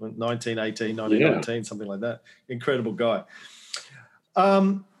was 1918, 1919, something like that. Incredible guy.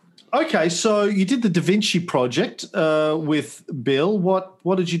 Okay, so you did the Da Vinci project with Bill.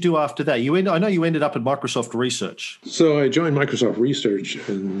 What did you do after that? I know you ended up at Microsoft Research. So I joined Microsoft Research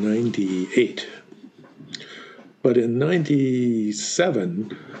in 98. But in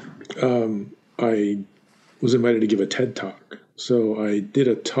 97, I was invited to give a TED Talk. So I did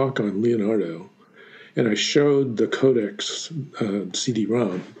a talk on Leonardo, and I showed the Codex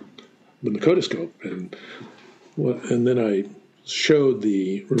CD-ROM with the Codescope, and then I showed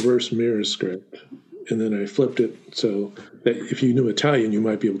the reverse mirror script, and then I flipped it so that if you knew Italian, you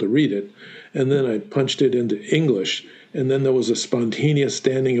might be able to read it, and then I punched it into English, and then there was a spontaneous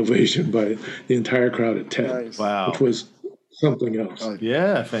standing ovation by the entire crowd at TED. Nice. Wow. Which was something else.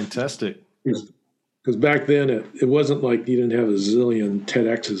 Yeah, fantastic. Because back then it wasn't like you didn't have a zillion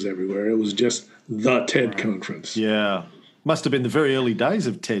TEDx's everywhere. It was just the TED conference. Yeah. Must have been the very early days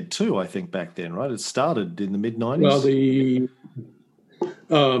of TED too, I think, back then, right? It started in the mid-90s.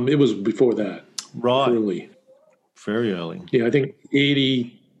 Well, it was before that. Right. Early. Very early. Yeah, I think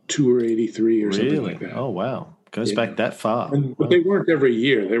 82 or 83 or something like that. Oh, wow. Goes back that far. But they weren't every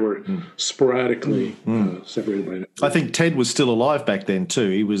year. They were sporadically separated by I think Ted was still alive back then too.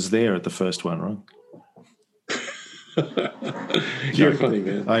 He was there at the first one, right? You're funny,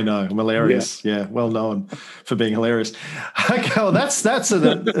 man. I know. I'm hilarious. Yeah, well known for being hilarious. Okay, well, that's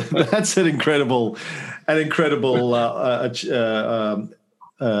an incredible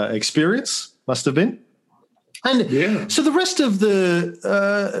experience. Must have been. And so the rest of the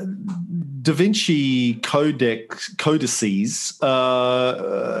Da Vinci codices,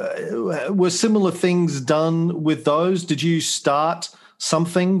 were similar things done with those? Did you start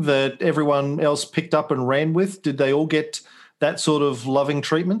something that everyone else picked up and ran with? Did they all get that sort of loving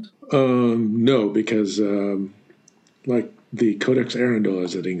treatment? No, because like the Codex Arundel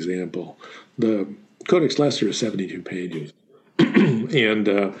as an example, the Codex Leicester is 72 pages, and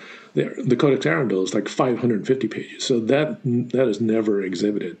the Codex Arundel is like 550 pages. So that is never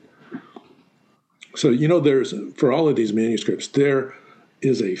exhibited. So there's, for all of these manuscripts, there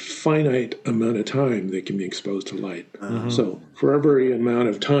is a finite amount of time they can be exposed to light. Mm-hmm. So for every amount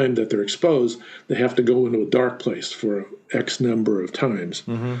of time that they're exposed, they have to go into a dark place for X number of times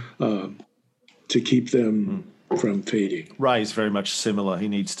to keep them from fading. Ray's very much similar. He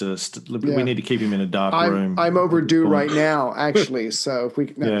needs to. We need to keep him in a dark room. I'm overdue right now, actually. So if we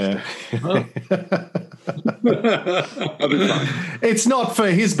can, it's not for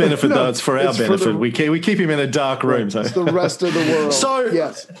his benefit though; it's for our benefit. We keep him in a dark room. So it's the rest of the world. So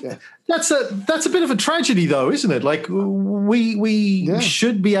yes, that's a bit of a tragedy, though, isn't it? Like we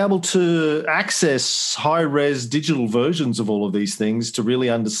should be able to access high-res digital versions of all of these things to really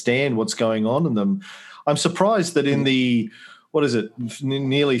understand what's going on in them. I'm surprised that in the,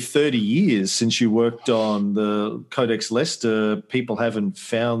 nearly 30 years since you worked on the Codex Leicester, people haven't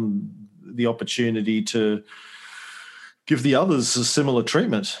found the opportunity to give the others a similar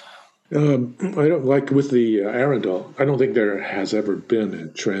treatment. I don't like with the Arundel. I don't think there has ever been a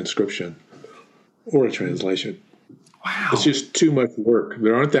transcription or a translation. Wow. It's just too much work.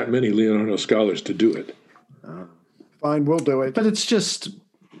 There aren't that many Leonardo scholars to do it. Fine, we'll do it. But it's just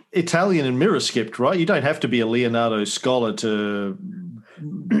Italian and mirror-skipped, right? You don't have to be a Leonardo scholar to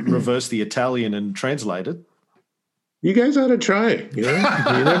reverse the Italian and translate it. You guys ought to try. You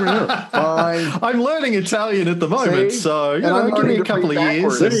never know. Fine. I'm learning Italian at the moment, so give me a couple of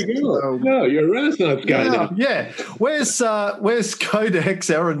years. There you go. No, you're a Renaissance guy now. Yeah. Where's Codex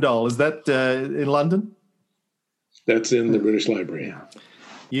Arundel? Is that in London? That's in the British Library.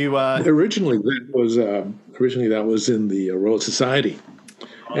 You originally that was in the Royal Society.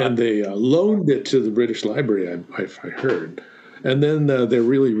 And they loaned it to the British Library, I heard. And then they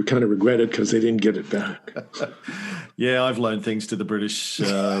really kind of regretted because they didn't get it back. Yeah, I've loaned things to the British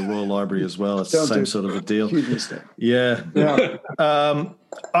Royal Library as well. It's the same sort of a deal. Huge mistake. Yeah.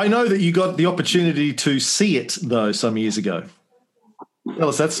 I know that you got the opportunity to see it, though, some years ago. Tell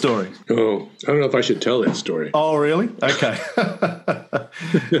us that story. Oh, I don't know if I should tell that story. Oh, really? Okay.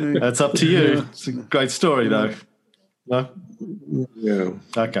 That's up to you. It's a great story, though. No? Yeah.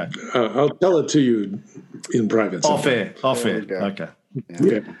 Okay. I'll tell it to you in private. Off air. Okay.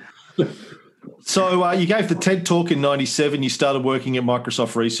 Yeah. So you gave the TED Talk in 97. You started working at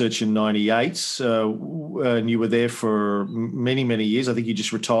Microsoft Research in 98. And you were there for many, many years. I think you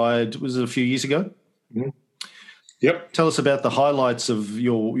just retired. Was it a few years ago? Mm-hmm. Yep. Tell us about the highlights of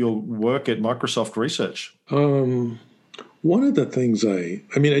your work at Microsoft Research. One of the things I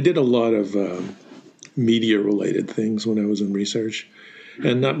did a lot of media-related things when I was in research,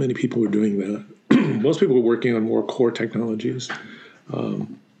 and not many people were doing that. Most people were working on more core technologies.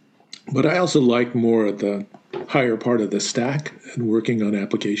 But I also like more at the higher part of the stack and working on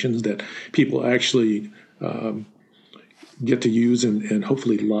applications that people actually get to use and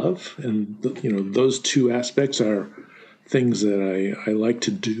hopefully love. And those two aspects are things that I like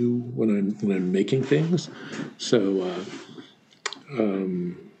to do when I'm making things. So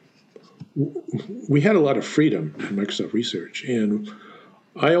we had a lot of freedom at Microsoft Research, and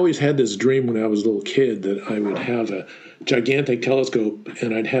I always had this dream when I was a little kid that I would have a gigantic telescope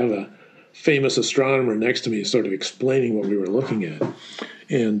and I'd have a famous astronomer next to me sort of explaining what we were looking at.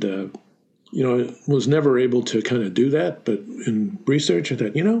 And, I was never able to kind of do that. But in research, I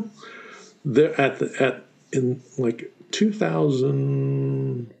thought, in like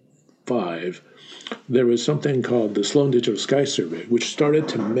 2005, there was something called the Sloan Digital Sky Survey, which started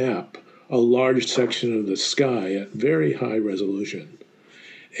to map a large section of the sky at very high resolution.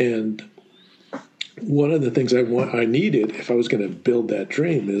 And one of the things I needed if I was going to build that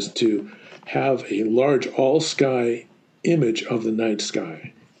dream is to have a large all-sky image of the night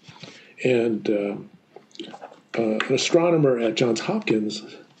sky. And an astronomer at Johns Hopkins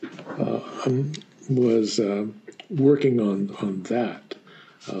was working on that.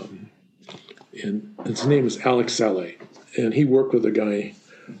 And his name is Alex Saleh. And he worked with a guy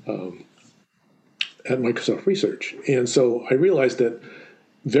at Microsoft Research. And so I realized that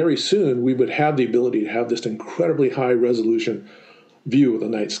very soon we would have the ability to have this incredibly high resolution view of the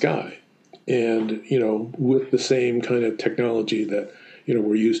night sky. And, with the same kind of technology that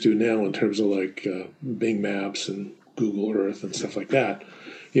we're used to now in terms of like Bing Maps and Google Earth and stuff like that.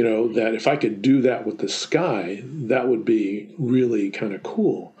 That if I could do that with the sky, that would be really kind of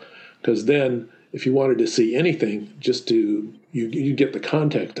cool. Because then if you wanted to see anything, you get the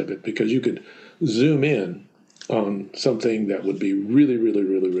context of it, because you could zoom in on something that would be really, really,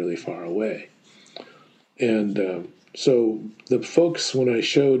 really, really far away. And so the folks, when I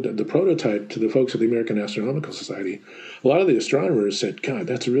showed the prototype to the folks at the American Astronomical Society, a lot of the astronomers said, God,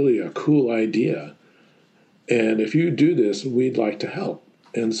 that's really a cool idea. And if you do this, we'd like to help.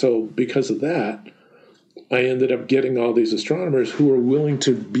 And so because of that, I ended up getting all these astronomers who were willing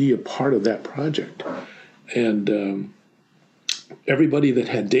to be a part of that project. And everybody that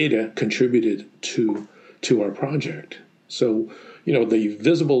had data contributed to our project. So, the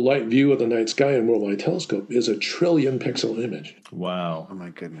visible light view of the night sky in Worldwide Telescope is a 1 trillion pixel image. Wow. Oh, my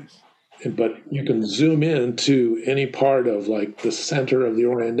goodness. But you can zoom in to any part of like the center of the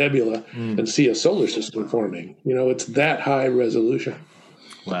Orion Nebula and see a solar system forming. It's that high resolution.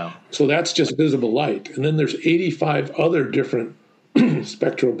 Wow. So that's just visible light. And then there's 85 other different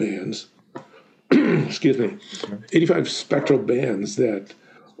spectral bands. Excuse me. 85 spectral bands that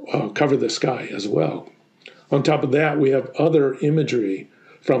cover the sky as well. On top of that, we have other imagery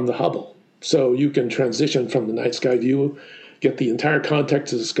from the Hubble. So you can transition from the night sky view, get the entire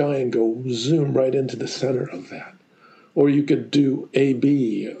context of the sky, and go zoom right into the center of that. Or you could do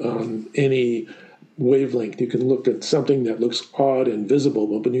AB on any wavelength. You can look at something that looks odd and visible,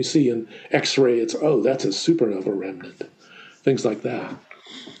 but when you see an X-ray, it's, that's a supernova remnant. Things like that.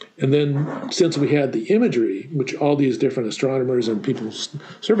 And then since we had the imagery, which all these different astronomers and people's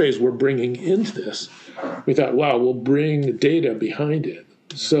surveys were bringing into this, we thought, wow, we'll bring data behind it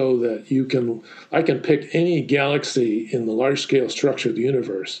so that I can pick any galaxy in the large-scale structure of the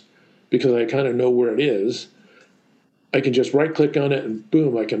universe because I kind of know where it is. I can just right-click on it and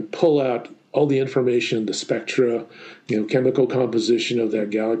boom, I can pull out all the information, the spectra, chemical composition of that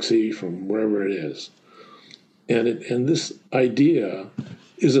galaxy from wherever it is. And this idea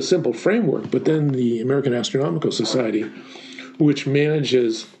is a simple framework, but then the American Astronomical Society, which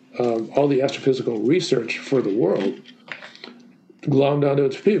manages all the astrophysical research for the world, glommed onto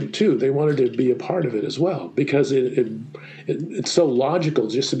it too. They wanted to be a part of it as well because it's so logical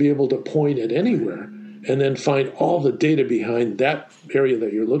just to be able to point at anywhere and then find all the data behind that area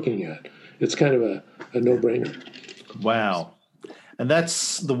that you're looking at. It's kind of a no-brainer. Wow. And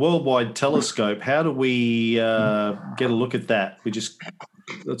that's the Worldwide Telescope. How do we get a look at that?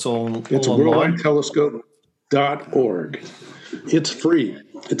 That's all It's online? worldwidetelescope.org. It's free.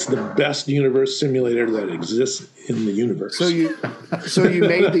 It's the best universe simulator that exists in the universe. So you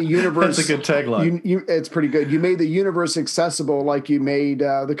made the universe. That's a good tagline. It's pretty good. You made the universe accessible, like you made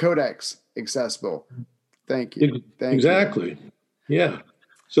the Codex accessible. Thank you. Exactly. Yeah.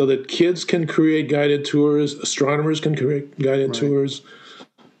 So that kids can create guided tours, astronomers can create guided tours.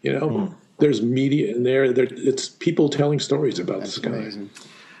 There's media in there. It's people telling stories about the sky. Amazing.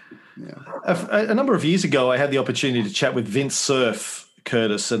 Yeah. A number of years ago, I had the opportunity to chat with Vince Cerf,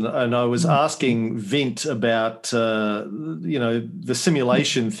 Curtis, and I was asking Vint about the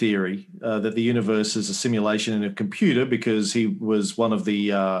simulation theory that the universe is a simulation in a computer, because he was one of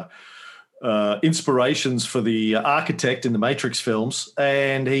the inspirations for the architect in the Matrix films,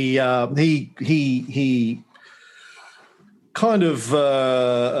 and he kind of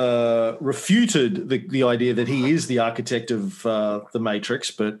refuted the idea that he is the architect of the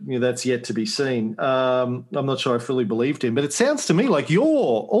Matrix, but that's yet to be seen. I'm not sure I fully believed him, but it sounds to me like you're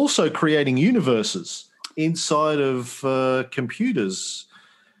also creating universes inside of computers.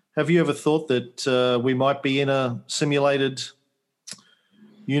 Have you ever thought that we might be in a simulated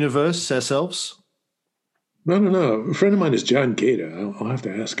universe ourselves? No. A friend of mine is John Gaeta. I'll have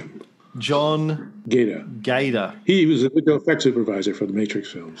to ask him. John Gaeta. He was a video effects supervisor for the Matrix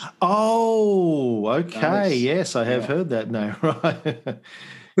films. Oh, okay. Nice. Yes, I have heard that name. Right.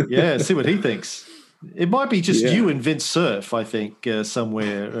 Yeah, see what he thinks. It might be just you and Vince Cerf, I think,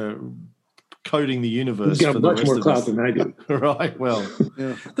 somewhere coding the universe. He's got for much the rest more of clout us. than I do. Right. Well,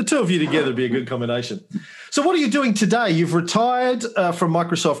 the two of you together would be a good combination. So what are you doing today? You've retired from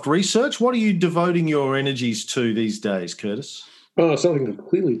Microsoft Research. What are you devoting your energies to these days, Curtis? Oh, something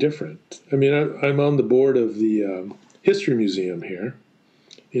completely different. I mean, I'm on the board of the History Museum here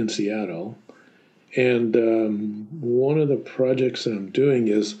in Seattle. And one of the projects that I'm doing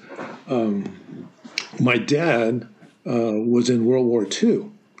is my dad was in World War II.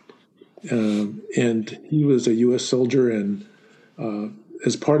 And he was a U.S. soldier and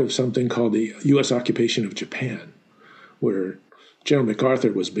as part of something called the U.S. occupation of Japan, where General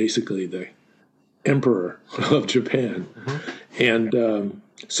MacArthur was basically the emperor of Japan. And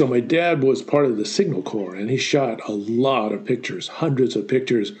so my dad was part of the Signal Corps, and he shot a lot of pictures, hundreds of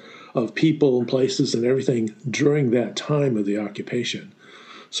pictures of people and places and everything during that time of the occupation.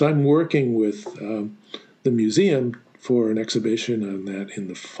 So I'm working with the museum for an exhibition on that in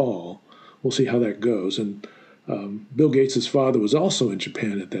the fall. We'll see how that goes. And Bill Gates' father was also in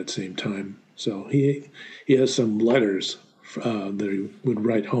Japan at that same time. So he has some letters that he would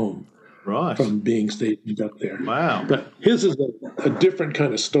write home from being stationed up there. Wow. But his is a different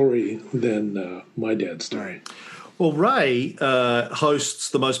kind of story than my dad's story. Well, Ray hosts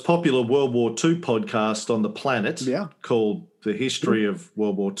the most popular World War II podcast on the planet called The History of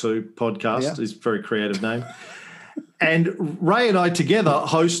World War II podcast. It's a very creative name. And Ray and I together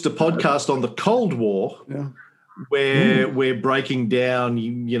host a podcast on the Cold War where we're breaking down,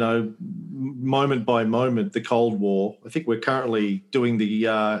 moment by moment, the Cold War. I think we're currently doing the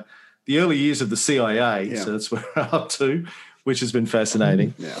early years of the CIA, so that's where we're up to, which has been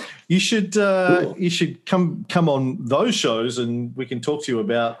fascinating. You should come on those shows, and we can talk to you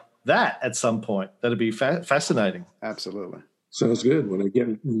about that at some point. That'd be fascinating. Absolutely. Sounds good when I get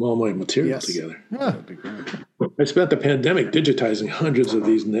all my materials together. Yeah. That'd be great. I spent the pandemic digitizing hundreds of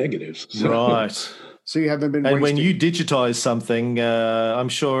these negatives. So. Right. So you haven't been And wasting. when you digitize something, I'm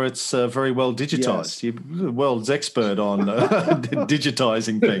sure it's very well digitized. You're the world's expert on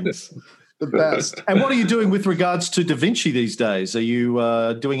digitizing things. The best. And what are you doing with regards to Da Vinci these days? Are you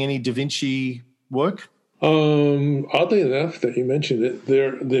doing any Da Vinci work? Oddly enough that you mentioned it,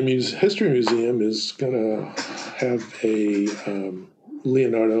 the History Museum is going to have a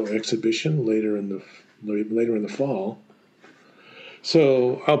Leonardo exhibition later in the fall.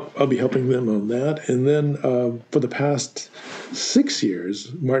 So I'll be helping them on that. And then for the past 6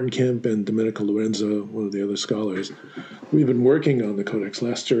 years, Martin Kemp and Domenico Lorenzo, one of the other scholars, we've been working on the Codex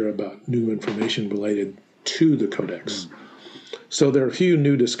Leicester about new information related to the Codex. So there are a few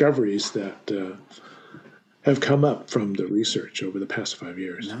new discoveries that have come up from the research over the past 5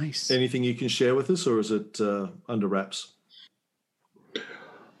 years. Nice. Anything you can share with us, or is it under wraps?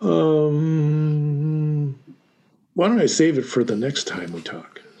 Why don't I save it for the next time we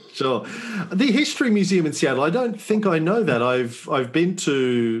talk? Sure. The History Museum in Seattle, I don't think I know that. I've been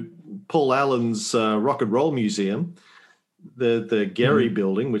to Paul Allen's Rock and Roll Museum, the Gehry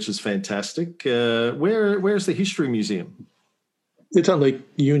building, which is fantastic. Where's the History Museum? It's on Lake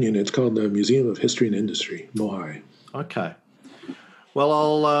Union. It's called the Museum of History and Industry, Moai. Okay. Well,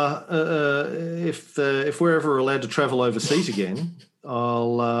 I'll if we're ever allowed to travel overseas again,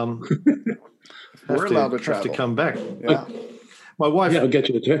 I'll We're allowed to have travel. to come back. Yeah. My wife. Yeah, I'll get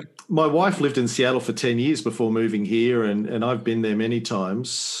you a ticket. My wife lived in Seattle for 10 years before moving here, and I've been there many times.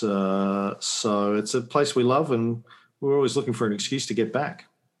 So it's a place we love, and we're always looking for an excuse to get back.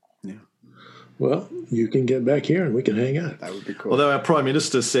 Yeah. Well, you can get back here and we can hang out. That would be cool. Although our Prime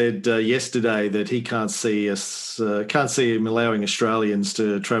Minister said yesterday that he can't see him allowing Australians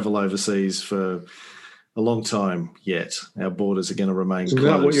to travel overseas for a long time yet. Our borders are going to remain closed.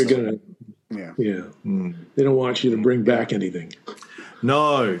 Not what you're going to. Yeah. They don't want you to bring back anything.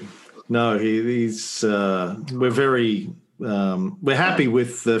 No. He's. We're very. We're happy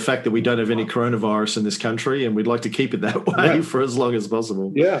with the fact that we don't have any coronavirus in this country, and we'd like to keep it that way for as long as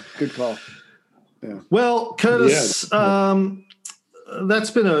possible. Yeah, Good call. Yeah. Well, Curtis,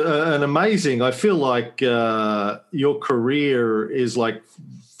 that's been an amazing. I feel like your career is like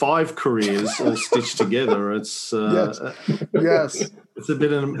 5 careers all stitched together. It's Yes.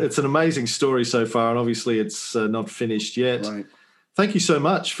 It's an amazing story so far, and obviously it's not finished yet. Right. Thank you so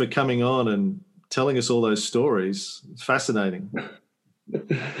much for coming on and telling us all those stories. It's fascinating.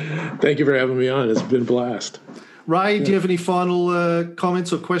 Thank you for having me on. It's been a blast. Ray, do you have any final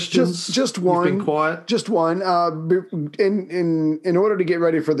comments or questions? Just one. You've been quiet. Just one. In order to get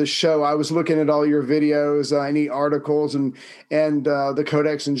ready for the show, I was looking at all your videos, any articles, and the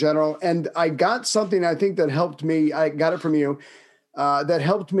Codex in general, and I got something I think that helped me. I got it from you. That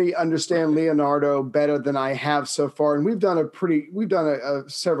helped me understand Leonardo better than I have so far. And we've done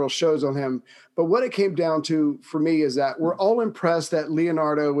several shows on him. But what it came down to for me is that we're all impressed that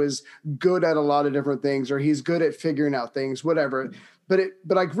Leonardo is good at a lot of different things, or he's good at figuring out things, whatever. But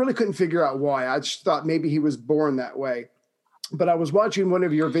I really couldn't figure out why. I just thought maybe he was born that way. But I was watching one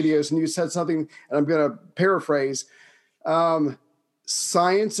of your videos and you said something, and I'm going to paraphrase.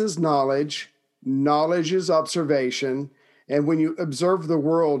 Science is knowledge. Knowledge is observation. And when you observe the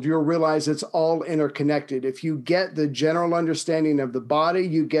world, you'll realize it's all interconnected. If you get the general understanding of the body,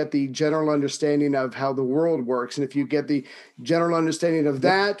 you get the general understanding of how the world works. And if you get the general understanding of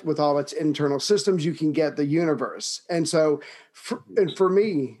that with all its internal systems, you can get the universe. And so for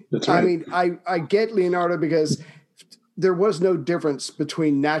me, That's right. I mean, I get Leonardo because there was no difference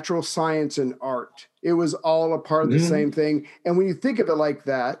between natural science and art. It was all a part of the same thing. And when you think of it like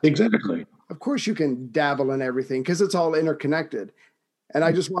that, Exactly. of course you can dabble in everything because it's all interconnected. And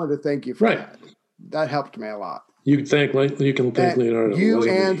I just wanted to thank you for that. That helped me a lot. You can thank Leonardo. You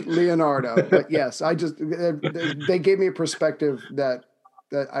and Leonardo. But yes, they gave me a perspective that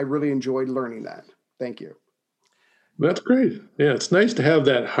I really enjoyed learning that. Thank you. That's great. Yeah, it's nice to have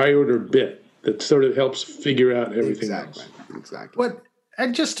that high order bit that sort of helps figure out everything else. Exactly.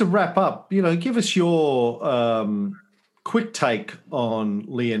 And just to wrap up, give us your quick take on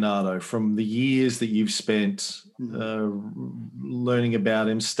Leonardo from the years that you've spent learning about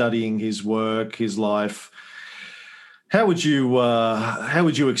him, studying his work, his life. How would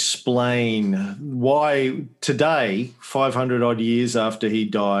you explain why today, 500 odd years after he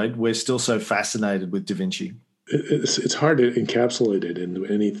died, we're still so fascinated with Da Vinci? It's hard to encapsulate it into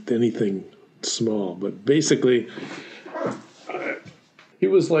anything small, but basically, he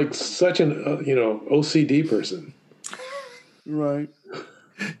was like such an OCD person, right?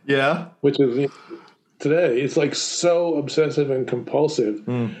 Yeah, which is today it's like so obsessive and compulsive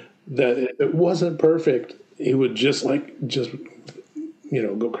that if it wasn't perfect, he would just go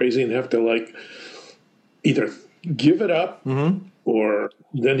crazy and have to either give it up or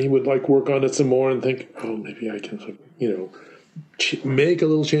then he would work on it some more and think, oh, maybe I can make a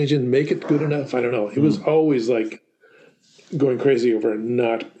little change and make it good enough. I don't know. He was always going crazy over it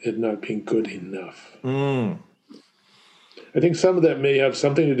not being good enough. I think some of that may have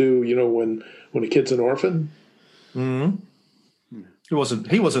something to do, when a kid's an orphan. He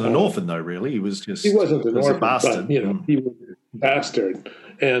wasn't an orphan though, really. He wasn't an orphan, a bastard. But he was a bastard,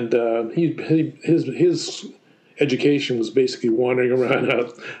 and his education was basically wandering around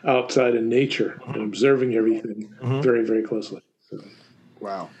outside in nature and observing everything very, very closely. So.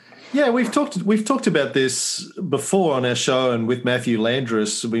 Wow. Yeah, we've talked about this before on our show and with Matthew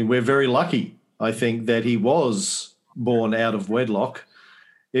Landris. I mean, we're very lucky, I think, that he was born out of wedlock.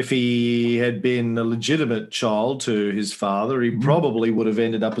 If he had been a legitimate child to his father, he probably would have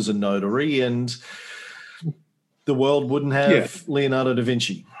ended up as a notary and the world wouldn't have Leonardo da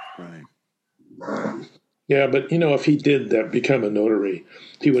Vinci. Right. Yeah, but, if he did become a notary,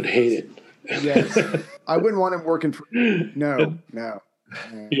 he would hate it. Yes. I wouldn't want him working for... No. Yeah.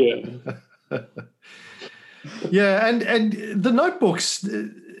 Yeah, and the notebooks,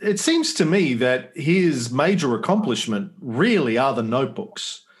 it seems to me that his major accomplishment really are the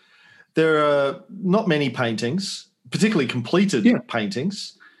notebooks. There are not many paintings, particularly completed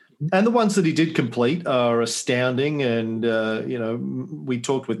paintings, and the ones that he did complete are astounding. And, we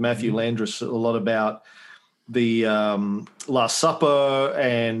talked with Matthew Landris a lot about the Last Supper,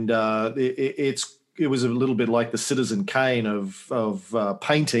 and it was a little bit like the Citizen Kane of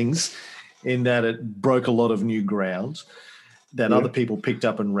paintings, in that it broke a lot of new ground that other people picked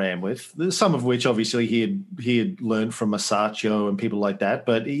up and ran with. Some of which obviously he had learned from Masaccio and people like that,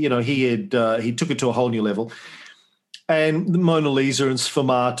 but he took it to a whole new level. And the Mona Lisa and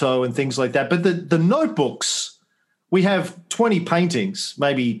Sfumato and things like that. But the notebooks, we have 20 paintings,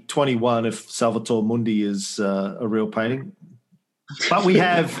 maybe 21 if Salvator Mundi is a real painting. But we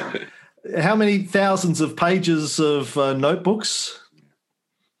have how many thousands of pages of notebooks?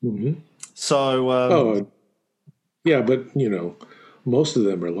 Mm-hmm. So, but most of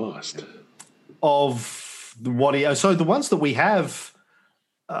them are lost. So the ones that we have,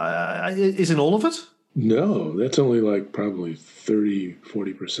 isn't all of it? No, that's only probably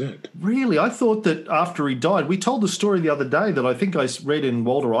 30-40%. Really? I thought that after he died, we told the story the other day that I think I read in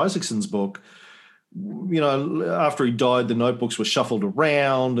Walter Isaacson's book. After he died, the notebooks were shuffled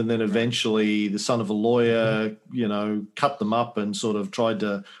around, and then eventually the son of a lawyer, cut them up and sort of tried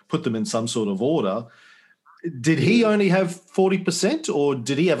to put them in some sort of order. Did he only have 40%, or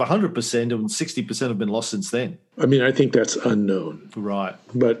did he have 100% and 60% have been lost since then? I mean, I think that's unknown. Right.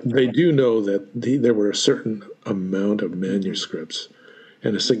 But they do know that there were a certain amount of manuscripts,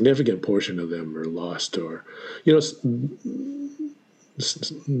 and a significant portion of them are lost, or,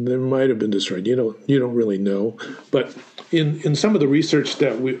 there might have been destroyed. You don't really know. But in some of the research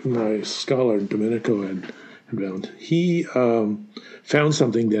that my scholar Domenico had found, he found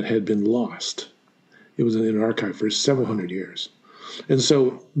something that had been lost. It was in an archive for several hundred years. And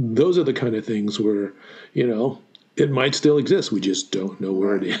so those are the kind of things where, it might still exist. We just don't know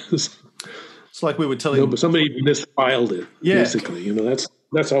where it is. It's like we were telling. No, but somebody misfiled it. Yeah. Basically,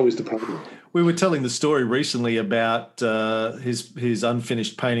 that's always the problem. We were telling the story recently about his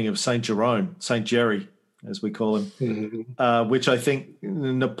unfinished painting of Saint Jerome, Saint Jerry, as we call him, which I think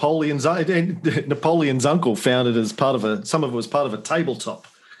Napoleon's uncle found it as part of some of it was part of a tabletop.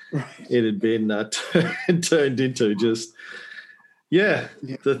 Right. It had been turned into just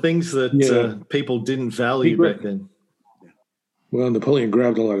the things that people didn't value back then. Well, Napoleon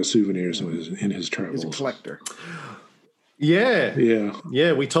grabbed a lot of souvenirs in his travels. He's a collector. Yeah.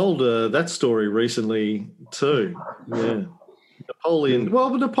 We told that story recently too. Yeah, Napoleon.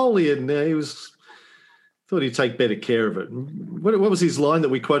 Well, Napoleon, he thought he'd take better care of it. What was his line that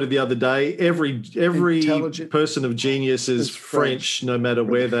we quoted the other day? Every person of genius is French, no matter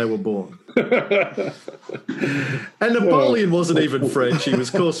where they were born. And Napoleon wasn't even French; he was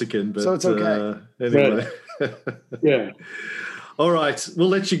Corsican. But, so it's okay. Anyway, yeah. All right, we'll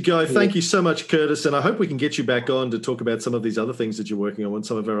let you go. Thank you so much, Curtis, and I hope we can get you back on to talk about some of these other things that you're working on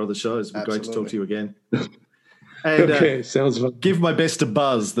some of our other shows. It'd be great to talk to you again. And okay, sounds fun. Give my best to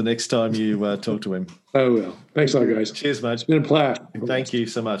Buzz the next time you talk to him. I will. Thanks a lot, guys. Cheers, mate. It's been a blast. Thank you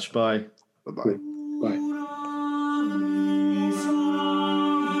so much. Bye. Bye-bye. Bye.